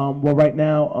 Well, right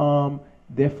now,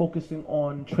 they're focusing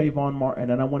on Trayvon Martin,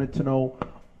 and I wanted to know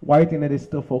why you think that they're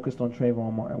still focused on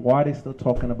Trayvon Martin. Why are they still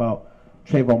talking about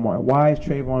Trayvon Martin? Why is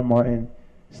Trayvon Martin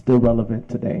still relevant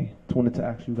today? Just wanted to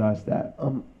ask you guys that.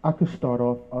 I could start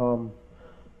off.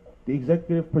 The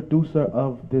executive producer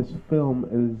of this film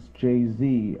is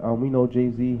Jay-Z. We know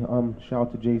Jay-Z. Shout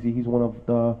out to Jay-Z. He's one of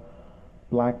the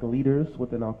black leaders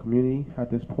within our community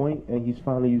at this point, and he's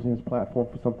finally using his platform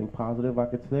for something positive, I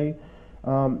could say.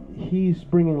 He's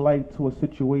bringing light to a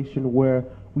situation where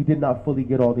we did not fully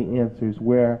get all the answers,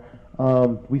 where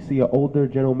we see an older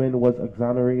gentleman was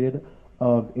exonerated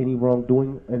of any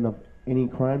wrongdoing and of any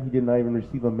crime. He did not even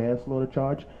receive a manslaughter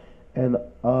charge, and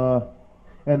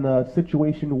a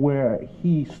situation where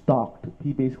he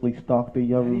basically stalked a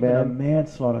young man. Even a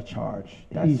manslaughter charge.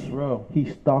 That's real. He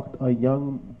stalked a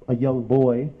young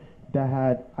boy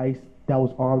that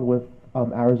was armed with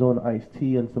Arizona iced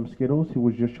tea and some Skittles. He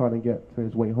was just trying to get to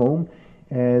his way home,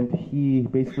 and he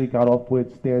basically got off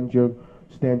with stand your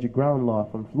ground law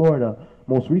from Florida.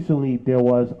 Most recently, there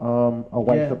was a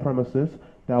white supremacist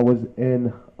that was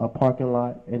in a parking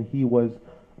lot, and he was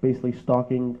basically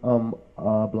stalking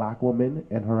a black woman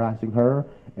and harassing her,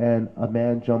 and a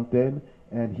man jumped in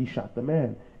and he shot the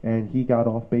man, and he got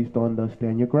off based on the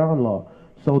stand your ground law.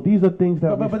 So these are things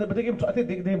that. But they gave him. I think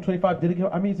they gave him 25. Did they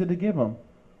give? I mean, did they give him?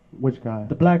 Which guy?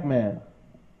 The black man.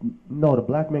 No, the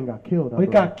black man got killed. He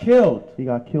got killed. He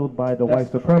got killed by the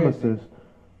That's white supremacist. crazy.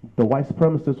 The white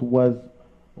supremacist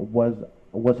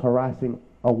was harassing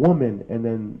a woman, and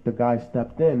then the guy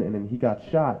stepped in, and then he got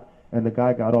shot, and the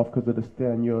guy got off because of the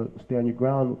stand your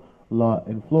ground law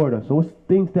in Florida. So it's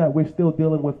things that we're still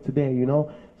dealing with today, you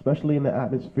know, especially in the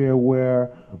atmosphere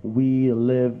where we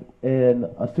live in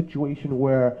a situation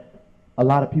where a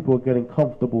lot of people are getting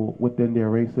comfortable within their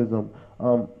racism.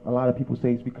 A lot of people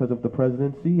say it's because of the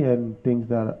presidency and things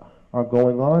that are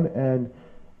going on, and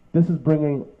this is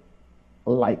bringing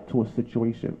light to a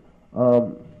situation.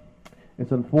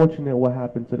 It's unfortunate what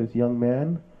happened to this young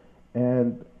man,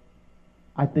 and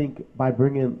I think by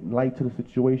bringing light to the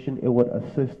situation, it would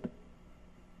assist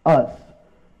us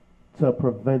to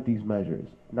prevent these measures.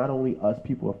 Not only us,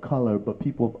 people of color, but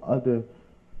people of other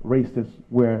races,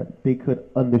 where they could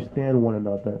understand one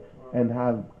another and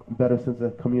have better sense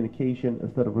of communication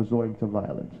instead of resorting to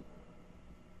violence.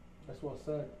 That's well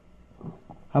said.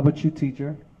 How about you,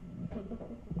 teacher?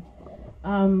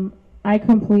 I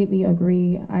completely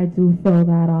agree. I do feel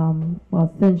that,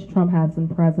 well, since Trump has been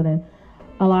president,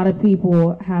 a lot of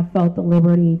people have felt the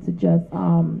liberty to just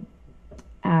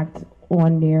act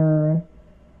on their,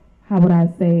 how would I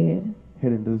say it,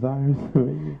 hidden desires.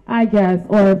 I guess,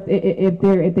 or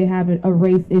if they have a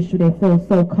race issue, they feel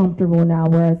so comfortable now,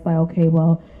 where it's like, okay,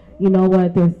 well, you know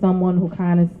what? There's someone who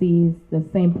kind of sees the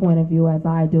same point of view as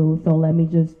I do, so let me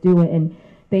just do it. And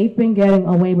they've been getting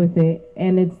away with it,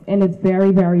 and it's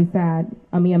very, very sad.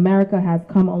 I mean, America has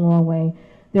come a long way.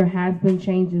 There has been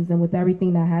changes, and with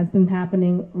everything that has been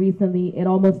happening recently, it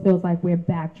almost feels like we're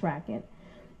backtracking.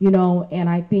 You know, and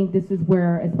I think this is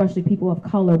where, especially people of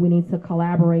color, we need to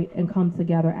collaborate and come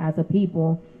together as a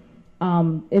people.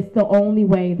 It's the only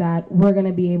way that we're going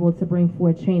to be able to bring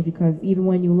forth change, because even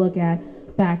when you look at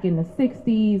back in the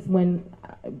 60s, when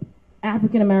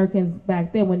African Americans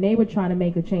back then, when they were trying to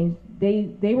make a change,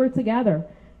 they were together.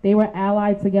 They were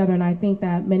allied together, and I think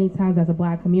that many times as a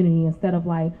black community, instead of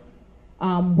like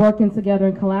working together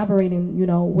and collaborating, you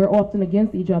know, we're often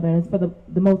against each other, and it's for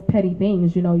the most petty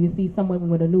things. You know, you see someone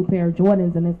with a new pair of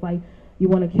Jordans, and it's like you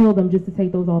want to kill them just to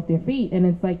take those off their feet, and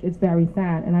it's like, it's very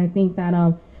sad. And I think that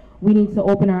we need to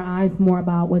open our eyes more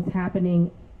about what's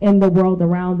happening in the world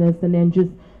around us, and then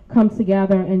just come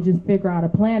together and just figure out a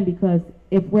plan, because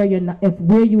if we're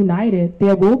united,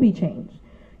 there will be change.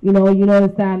 You know, you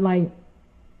notice that, like,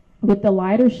 with the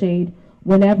lighter shade,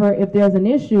 if there's an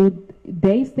issue,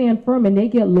 they stand firm and they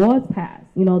get laws passed.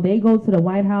 You know, they go to the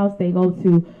White House, they go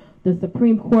to the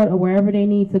Supreme Court or wherever they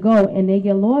need to go, and they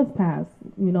get laws passed.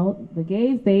 You know, the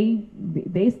gays,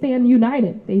 they stand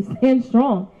united, they stand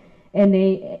strong, and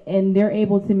they're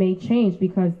able to make change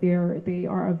because they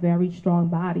are a very strong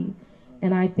body.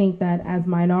 And I think that as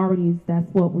minorities,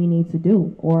 that's what we need to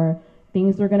do. Or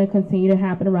things are going to continue to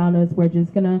happen around us. We're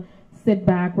just going to sit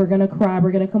back, we're going to cry,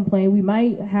 we're going to complain. We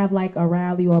might have like a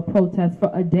rally or a protest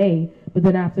for a day, but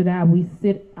then after that we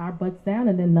sit our butts down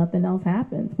and then nothing else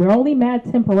happens. We're only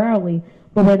mad temporarily,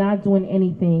 but we're not doing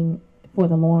anything for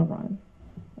the long run.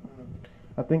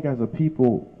 I think as a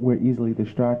people, we're easily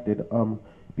distracted.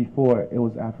 Before, it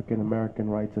was African American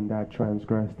rights, and that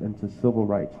transgressed into civil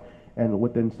rights. And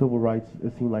within civil rights,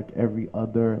 it seemed like every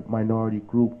other minority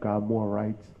group got more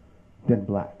rights than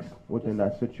blacks within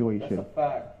that situation. That's a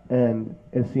fact. And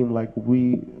it seemed like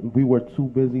we were too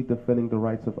busy defending the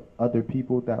rights of other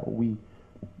people that we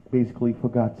basically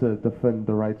forgot to defend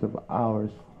the rights of our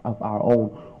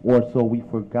own. Or so we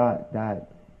forgot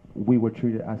that we were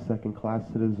treated as second-class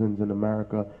citizens in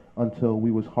America until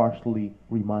we was harshly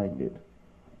reminded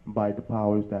by the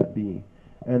powers that be.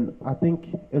 And I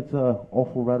think it's a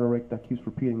awful rhetoric that keeps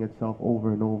repeating itself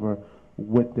over and over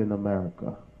within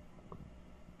America,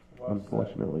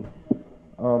 unfortunately.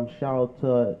 Shout out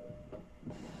to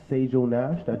Sajo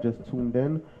Nash that just tuned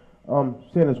in.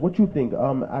 Sanders, what you think?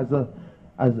 As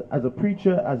a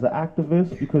preacher, as an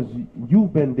activist, because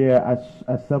you've been there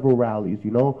at several rallies,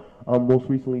 you know. Most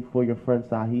recently for your friend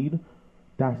Sahid.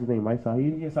 That's his name, right?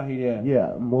 Sahid? Yeah, Sahid, yeah.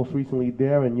 Yeah, most recently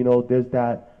there, and you know, there's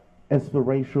that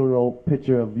inspirational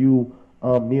picture of you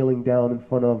kneeling down in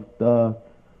front of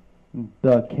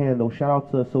the candle. Shout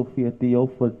out to Sophia Theo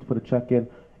for the check-in.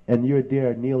 And you're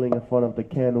there kneeling in front of the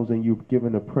candles and you're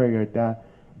giving a prayer.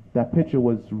 That picture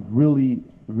was really,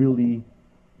 really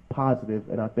positive,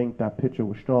 and I think that picture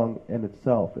was strong in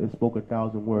itself. It spoke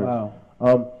 1,000 words.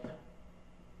 Wow.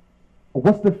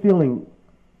 What's the feeling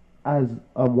as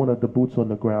one of the boots on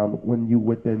the ground when you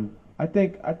within? I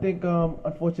think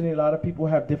unfortunately a lot of people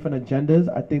have different agendas.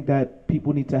 I think that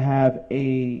people need to have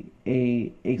a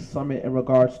summit in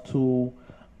regards to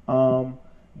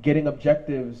getting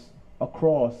objectives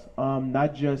across,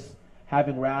 not just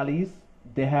having rallies.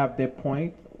 They have their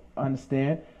point, I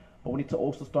understand, but we need to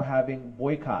also start having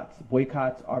boycotts.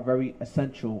 Boycotts are very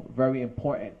essential, very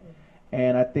important,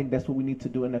 and I think that's what we need to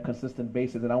do on a consistent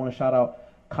basis. And I want to shout out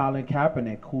Colin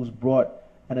Kaepernick, who's brought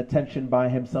an attention by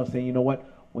himself, saying, you know what,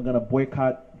 we're going to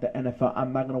boycott the NFL.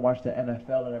 I'm not going to watch the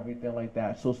NFL and everything like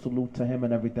that. So salute to him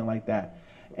and everything like that.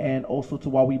 And also, to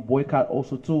while we boycott,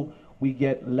 also too, we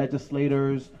get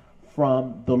legislators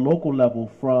from the local level,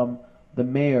 from the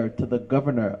mayor to the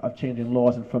governor, of changing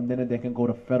laws, and from then they can go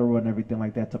to federal and everything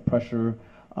like that to pressure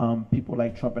people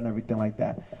like Trump and everything like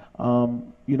that.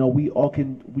 You know, we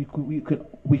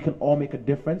can all make a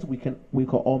difference. We can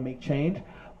all make change,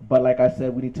 but like I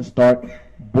said, we need to start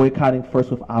boycotting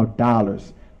first with our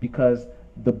dollars, because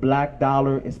the black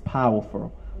dollar is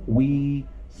powerful. We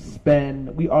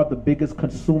are the biggest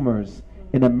consumers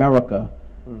in America.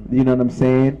 You know what I'm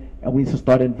saying? And we need to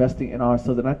start investing in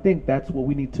ourselves. And I think that's what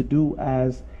we need to do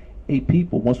as a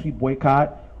people. Once we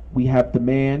boycott, we have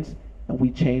demands and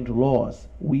we change laws.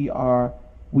 We have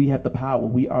the power.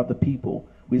 We are the people.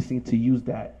 We just need to use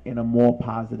that in a more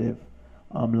positive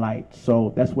light.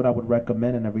 So that's what I would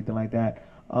recommend and everything like that.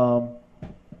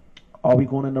 Are we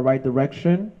going in the right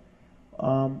direction?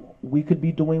 we could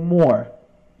be doing more.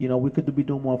 We could be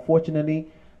doing more. Unfortunately,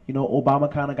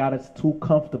 Obama kind of got us too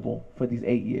comfortable for these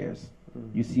 8 years.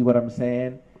 You see what I'm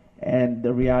saying? And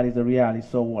the reality is the reality.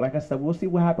 So, like I said, we'll see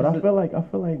what happens. But I feel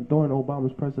like during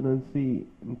Obama's presidency,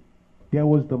 there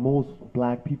was the most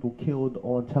black people killed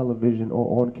on television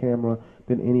or on camera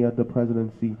than any other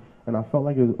presidency. And I felt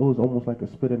like it was almost like a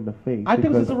spit in the face. I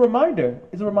think it's a reminder.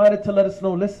 It's a reminder to let us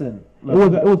know. Listen,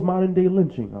 look, it was modern day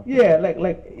lynching. Yeah, like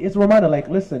it's a reminder. Like,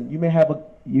 listen, you may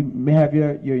have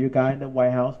your guy in the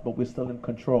White House, but we're still in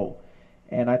control.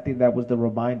 And I think that was the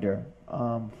reminder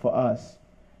for us.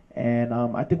 And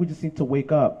I think we just need to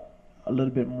wake up a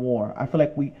little bit more. I feel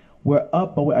like we're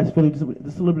up, but I just feel like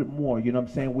just a little bit more. You know what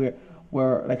I'm saying?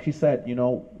 We're like she said.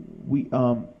 We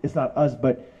it's not us,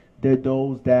 but there are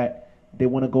those that they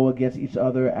want to go against each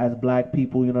other as black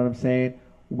people. You know what I'm saying?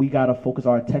 We gotta focus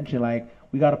our attention. Like,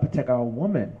 we gotta protect our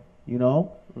women.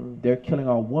 They're killing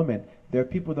our women. There are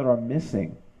people that are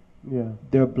missing. Yeah.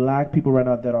 There are black people right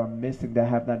now that are missing that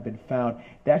have not been found.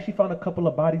 They actually found a couple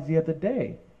of bodies the other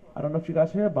day. I don't know if you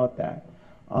guys heard about that.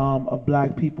 Of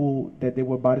black people that their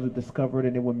bodies were discovered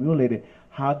and they were mutilated.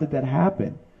 How did that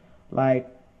happen? Like,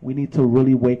 we need to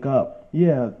really wake up.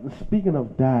 Yeah. Speaking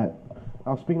of that, I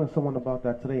was speaking to someone about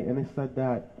that today, and they said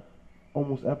that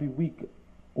almost every week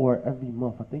or every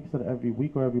month, I think he said every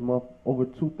week or every month, over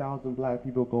 2,000 black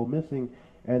people go missing,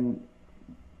 and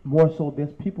more so,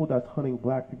 there's people that's hunting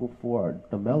black people for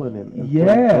the melanin and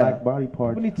for black body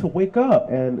parts. We need to wake up.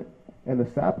 And the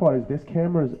sad part is there's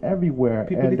cameras everywhere,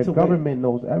 People and need the to government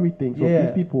knows everything. So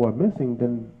if these people are missing,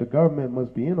 then the government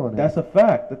must be in on it. That's a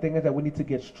fact. The thing is that we need to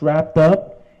get strapped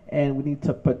up, and we need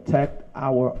to protect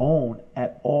our own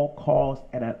at all costs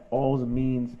and at all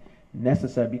means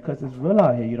necessary, because it's real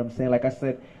out here. You know what I'm saying? Like I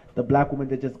said, the black woman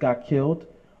that just got killed,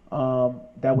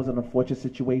 that was an unfortunate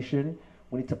situation.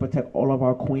 We need to protect all of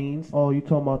our queens. Oh, you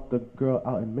talking about the girl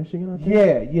out in Michigan, I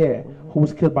think? Yeah. Who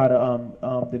was killed by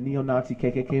the neo-Nazi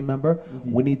KKK member.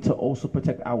 Mm-hmm. We need to also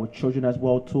protect our children as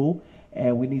well, too.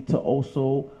 And we need to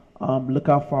also look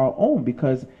out for our own,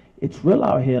 because it's real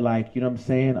out here. Like, you know what I'm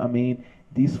saying? I mean,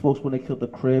 these folks, when they killed the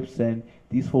Crips and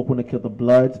these folks, when they killed the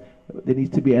Bloods, there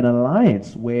needs to be an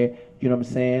alliance where, you know what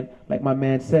I'm saying? Like my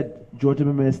man said, George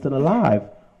Zimmerman is still alive.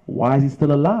 Why is he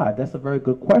still alive? That's a very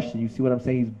good question. You see what I'm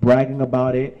saying? He's bragging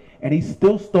about it, and he's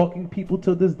still stalking people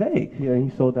to this day. Yeah, he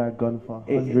sold that gun for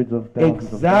hundreds of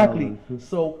thousands exactly. of dollars.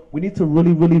 So we need to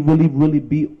really, really, really, really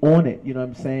be on it, you know what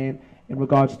I'm saying, in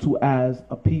regards to as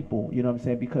a people, you know what I'm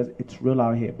saying, because it's real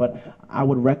out here. But I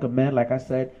would recommend, like I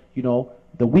said,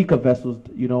 the weaker vessels,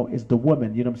 is the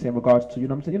woman, you know what I'm saying, in regards to, you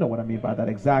know what I'm saying, you know what I mean by that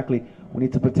exactly. We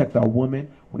need to protect our women.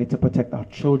 We need to protect our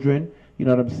children, you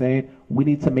know what I'm saying. We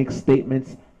need to make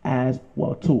statements as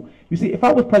well, too. You see, if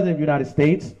I was president of the United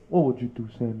States, what would you do,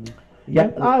 Sandy? Yeah,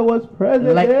 if I was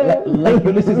president, like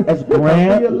Ulysses S.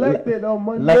 Grant, elected on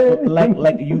Monday,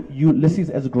 like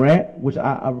Ulysses S. Grant, which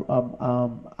I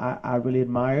really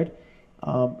admired.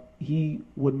 He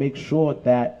would make sure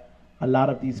that a lot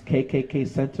of these KKK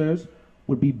centers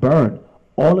would be burned.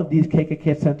 All of these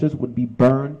KKK centers would be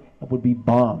burned and would be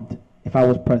bombed if I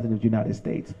was president of the United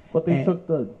States. But they took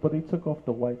off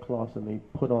the white cloths and they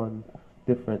put on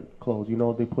different clothes.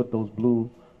 They put those blue.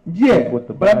 Yeah, but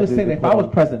I'm just saying, if I was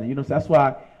president, that's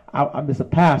why I'm just a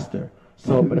pastor.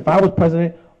 So, but if I was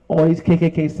president, all these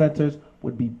KKK centers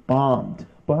would be bombed.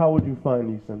 But how would you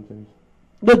find these centers?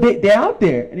 No, they're out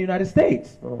there in the United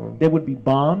States. Uh-huh. They would be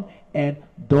bombed, and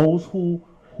those who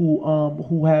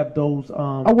have those.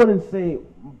 I wouldn't say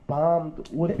bombed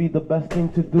would be the best thing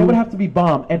to do. They would have to be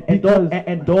bombed, and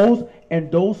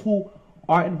those who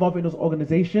are involved in those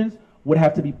organizations would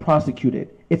have to be prosecuted.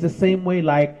 It's the same way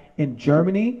like in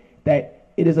Germany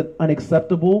that it is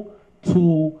unacceptable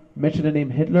to mention the name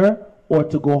Hitler or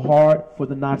to go hard for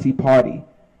the Nazi party.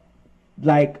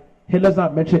 Like, Hitler's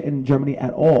not mentioned in Germany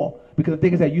at all, because the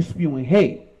thing is that you spewing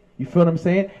hate. You feel what I'm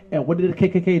saying? And what did the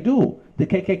KKK do? The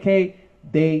KKK,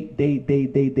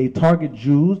 they target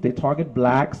Jews, they target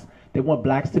blacks, they want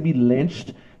blacks to be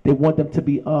lynched, they want them to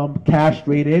be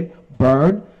castrated,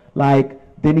 burned. Like,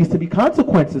 there needs to be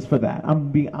consequences for that.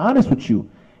 I'm being honest with you.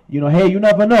 Hey, you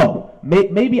never know.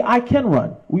 Maybe I can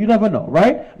run. Well, you never know,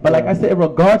 right? But like I said, in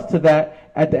regards to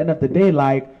that, at the end of the day,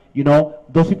 like,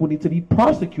 those people need to be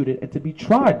prosecuted and to be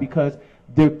tried, because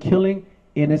they're killing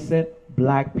innocent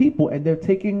black people and they're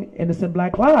taking innocent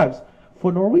black lives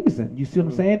for no reason. You see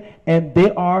what I'm saying? And they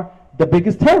are the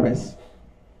biggest terrorists.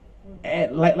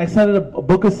 And like Senator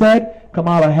Booker said,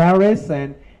 Kamala Harris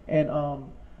and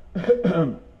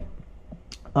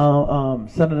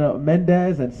Senator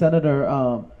Mendez and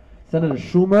Senator Senator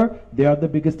Schumer, they are the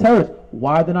biggest terrorists.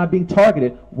 Why are they not being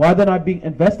targeted? Why are they not being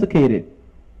investigated?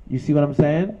 You see what I'm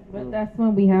saying? But that's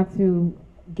when we have to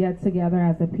get together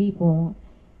as a people,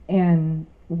 and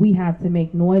we have to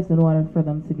make noise in order for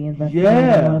them to be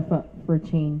investigated, in order for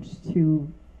change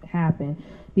to happen.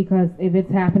 Because if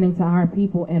it's happening to our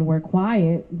people and we're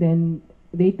quiet, then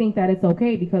they think that it's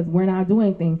okay because we're not doing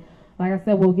anything. Like I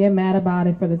said, we'll get mad about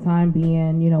it for the time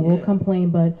being, we'll complain,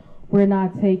 but we're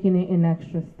not taking it an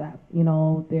extra step.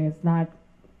 There's not,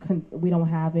 we don't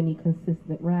have any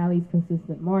consistent rallies,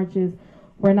 consistent marches.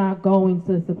 We're not going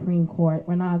to the Supreme Court.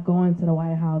 We're not going to the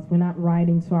White House. We're not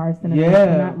writing to our senators.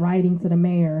 We're not writing to the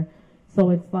mayor. So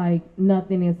it's like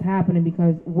nothing is happening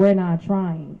because we're not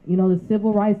trying. The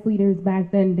civil rights leaders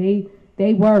back then,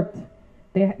 they worked.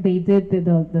 They did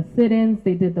the sit-ins.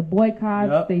 They did the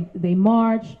boycotts. Yep. They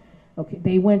marched. Okay,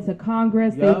 they went to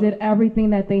Congress. Yep. They did everything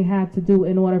that they had to do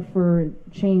in order for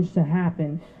change to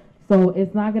happen. So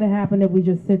it's not going to happen if we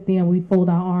just sit there and we fold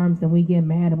our arms and we get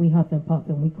mad and we huff and puff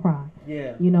and we cry.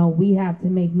 Yeah. We have to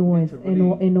make noise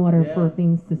in order for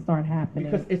things to start happening.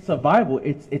 Because it's survival.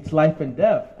 It's life and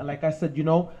death. And like I said,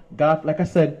 God, like I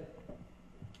said,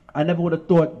 I never would have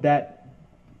thought that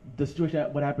the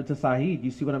situation would happen to Saeed.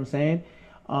 You see what I'm saying?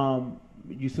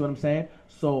 You see what I'm saying?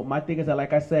 So my thing is that,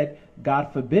 like I said,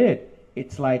 God forbid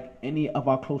it's like any of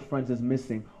our close friends is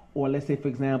missing. Or let's say, for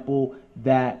example,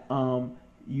 that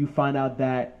you find out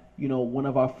that, one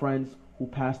of our friends who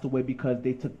passed away because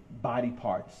they took body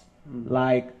parts. Mm-hmm.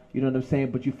 Like, you know what I'm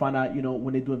saying? But you find out,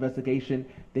 when they do investigation,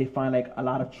 they find like a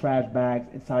lot of trash bags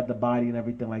inside the body and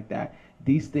everything like that.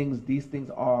 These things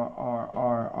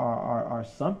are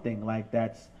something like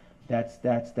that's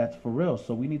for real.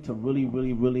 So we need to really,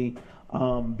 really, really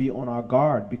be on our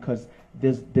guard because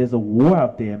there's a war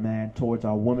out there, man, towards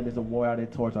our women. There's a war out there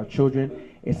towards our children.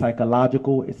 It's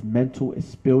psychological, it's mental, it's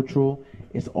spiritual,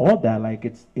 it's all that. Like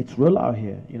it's real out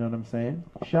here. You know what I'm saying?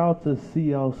 Shout out to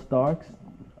CL Starks.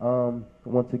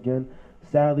 Once again,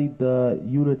 sadly, the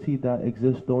unity that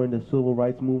exists during the civil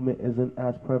rights movement isn't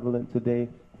as prevalent today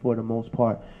for the most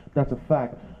part. That's a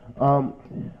fact.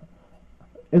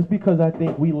 It's because I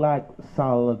think we lack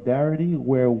solidarity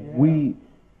where we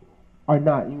are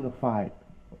not unified.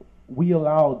 We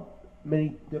allowed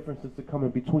many differences to come in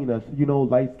between us.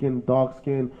 Light skin, dark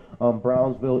skin,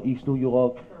 Brownsville, East New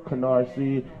York,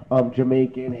 Canarsie,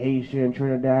 Jamaican, Haitian,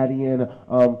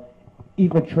 Trinidadian,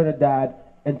 even Trinidad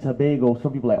and Tobago.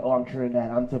 Some people are like, oh, I'm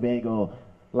Trinidad, I'm Tobago.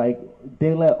 Like,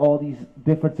 they let all these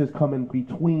differences come in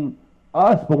between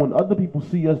us, but when other people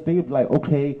see us, they're like,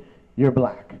 okay, you're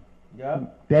black. Yeah.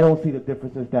 They don't see the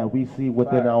differences that we see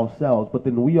within ourselves. But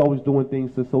then we always doing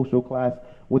things to social class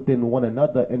within one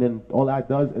another, and then all that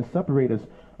does is separate us.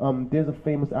 There's a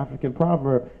famous African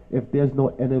proverb: if there's no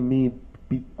enemy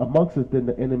amongst us, then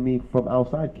the enemy from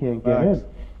outside can't get in.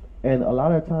 And a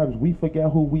lot of times we forget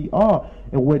who we are,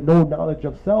 and with no knowledge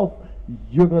of self,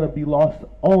 you're gonna be lost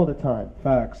all the time.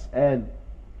 Facts. And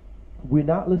we're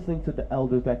not listening to the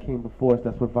elders that came before us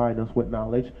that's providing us with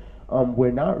knowledge.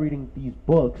 We're not reading these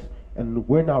books, and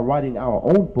we're not writing our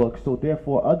own books, so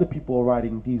therefore other people are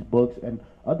writing these books, and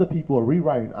other people are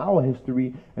rewriting our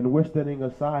history, and we're standing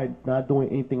aside, not doing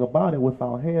anything about it with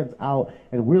our hands out,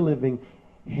 and we're living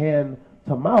hand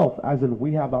to mouth, as in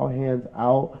we have our hands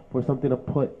out for something to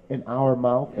put in our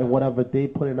mouth, and whatever they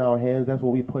put in our hands, that's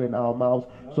what we put in our mouths.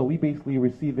 So we basically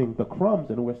receiving the crumbs,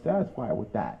 and we're satisfied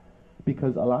with that,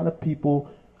 because a lot of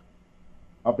people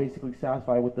are basically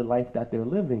satisfied with the life that they're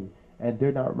living, and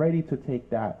they're not ready to take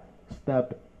that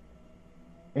step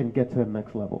and get to the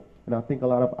next level. And I think a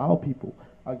lot of our people,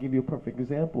 I'll give you a perfect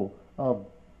example.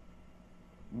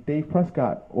 Dave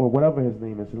Prescott, or whatever his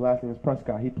name is, his last name is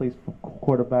Prescott. He plays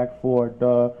quarterback for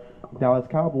the Dallas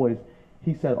Cowboys.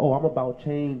 He said, oh, I'm about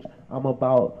change. I'm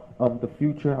about the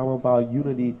future. I'm about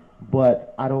unity.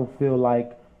 But I don't feel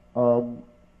like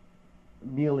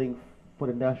kneeling for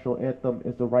the national anthem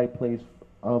is the right place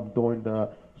during the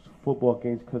football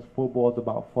games, because football is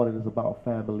about fun and it's about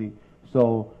family.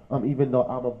 So even though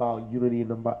I'm about unity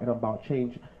and I'm about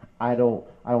change, I don't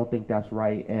think that's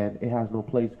right, and it has no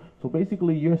place. So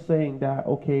basically, you're saying that,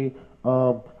 okay,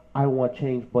 I want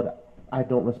change, but I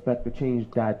don't respect the change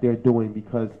that they're doing,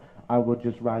 because I would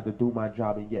just rather do my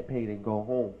job and get paid and go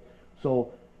home.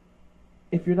 So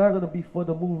if you're not going to be for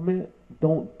the movement,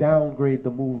 don't downgrade the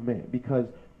movement, because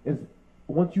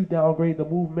once you downgrade the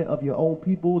movement of your own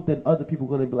people, then other people are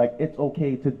going to be like, it's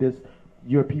okay to diss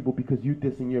your people because you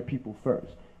dissing your people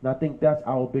first. And I think that's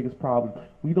our biggest problem.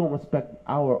 We don't respect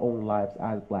our own lives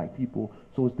as black people,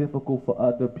 so it's difficult for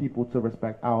other people to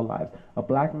respect our lives. A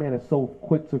black man is so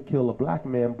quick to kill a black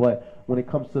man, but when it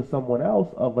comes to someone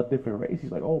else of a different race,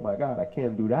 he's like, oh my God, I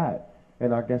can't do that.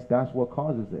 And I guess that's what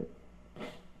causes it.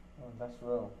 That's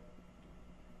real.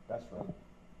 That's real.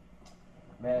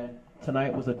 Man,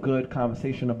 tonight was a good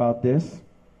conversation about this.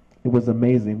 It was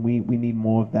amazing. We need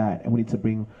more of that, and we need to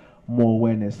bring more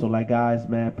awareness. So, like, guys,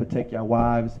 man, protect your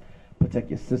wives, protect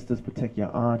your sisters, protect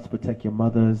your aunts, protect your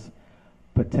mothers,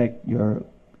 protect your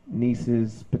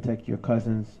nieces, protect your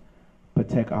cousins,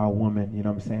 protect our women, you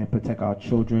know what I'm saying? Protect our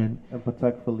children. And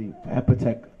protect Philippe. And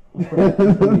protect Who's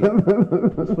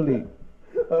Philippe?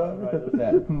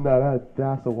 No,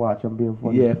 that's a watch. I'm being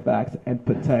funny. Yeah, facts. And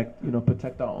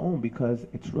protect our own, because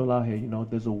it's real out here. You know,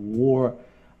 there's a war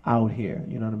out here.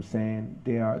 You know what I'm saying?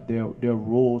 There are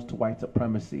rules to white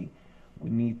supremacy. We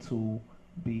need to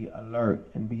be alert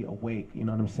and be awake. You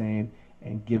know what I'm saying?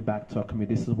 And give back to our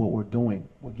community. This is what we're doing.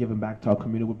 We're giving back to our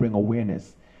community. We bring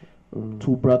awareness.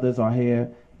 Two brothers are here.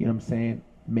 You know what I'm saying?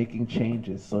 Making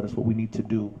changes. So that's what we need to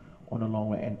do on the long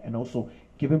way, and also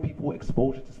giving people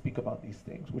exposure to speak about these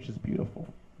things, which is beautiful.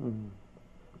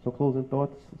 So closing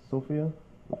thoughts, Sophia,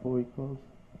 before we close?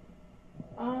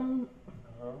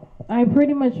 I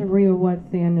pretty much agree with what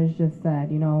Sanders just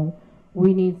said. You know,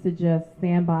 we need to just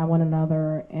stand by one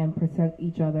another and protect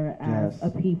each other as a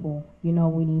people. You know,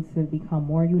 we need to become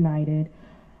more united.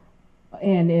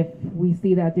 And if we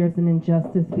see that there's an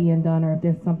injustice being done, or if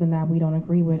there's something that we don't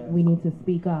agree with, we need to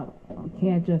speak up. We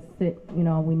can't just sit, you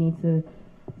know, we need to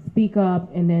speak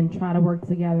up and then try to work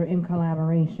together in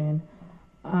collaboration.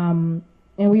 And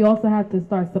we also have to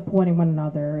start supporting one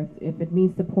another. If it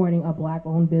means supporting a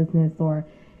black-owned business, or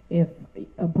if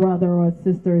a brother or a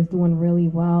sister is doing really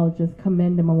well, just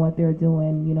commend them on what they're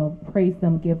doing, you know, praise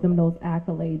them, give them those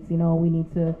accolades. You know, we need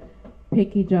to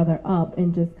pick each other up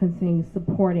and just continue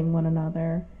supporting one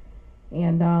another.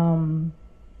 And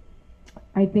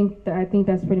I think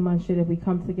that's pretty much it. If we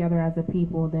come together as a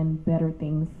people, then better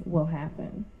things will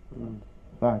happen.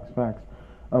 Facts.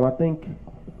 I thank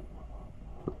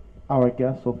our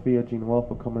guest, Sophia Jean-Well,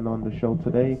 for coming on the show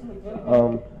today.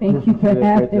 Thank you for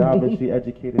having me. And she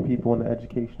educated people in the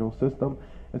educational system.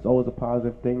 It's always a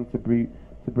positive thing to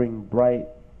bring bright,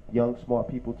 young, smart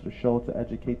people to the show to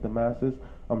educate the masses.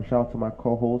 Shout out to my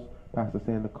co-host, Pastor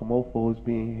Sandra Como, for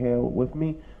being here with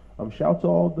me. Shout out to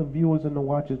all the viewers and the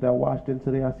watchers that watched in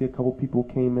today. I see a couple people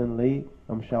came in late.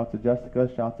 Shout out to Jessica.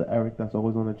 Shout out to Eric, that's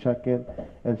always on the check-in.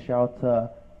 And shout out to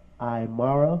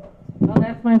Imara. Oh,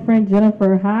 that's my friend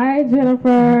Jennifer. Hi,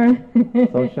 Jennifer.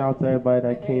 So shout out to everybody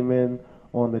that came in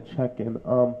on the check-in.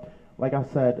 Like I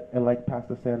said, and like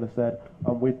Pastor Sanders said,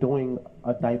 we're doing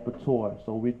a diaper tour.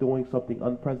 So we're doing something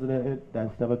unprecedented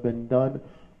that's never been done.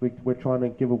 We're trying to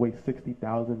give away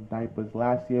 60,000 diapers.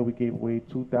 Last year we gave away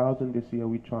 2,000. This year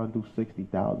we're trying to do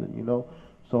 60,000, you know.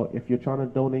 So if you're trying to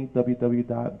donate,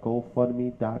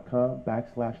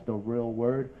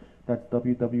 www.gofundme.com/therealword. That's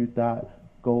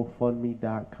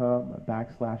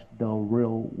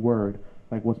www.gofundme.com/therealword,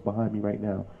 like what's behind me right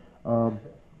now.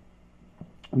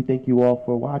 We thank you all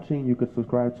for watching. You can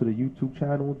subscribe to the YouTube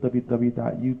channel,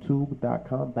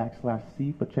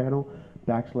 www.youtube.com/C for channel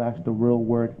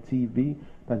 /therealwordtv.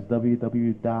 That's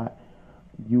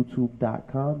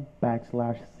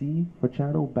www.youtube.com/C for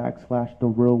channel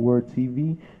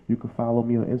 /therealwordtv. You can follow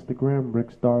me on Instagram,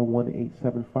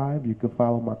 rickstar1875. You can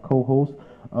follow my co-host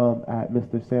at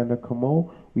Mr. Sander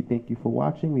Como. We thank you for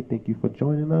watching. We thank you for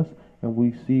joining us, and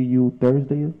we see you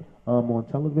Thursday on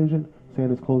television.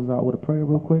 Sanders closes out with a prayer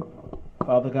real quick.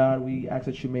 Father God, we ask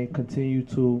that you may continue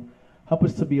to help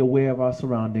us to be aware of our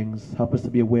surroundings. Help us to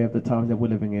be aware of the times that we're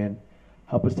living in.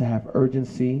 Help us to have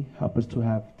urgency. Help us to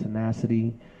have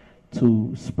tenacity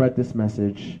to spread this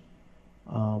message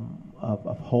of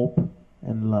hope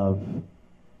and love,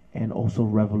 and also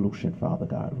revolution, Father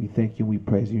God. We thank you and we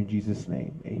praise you in Jesus'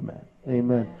 name. Amen.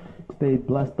 Amen. Stay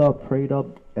blessed up, prayed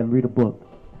up, and read a book.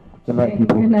 Good night,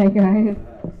 people. Good night, guys.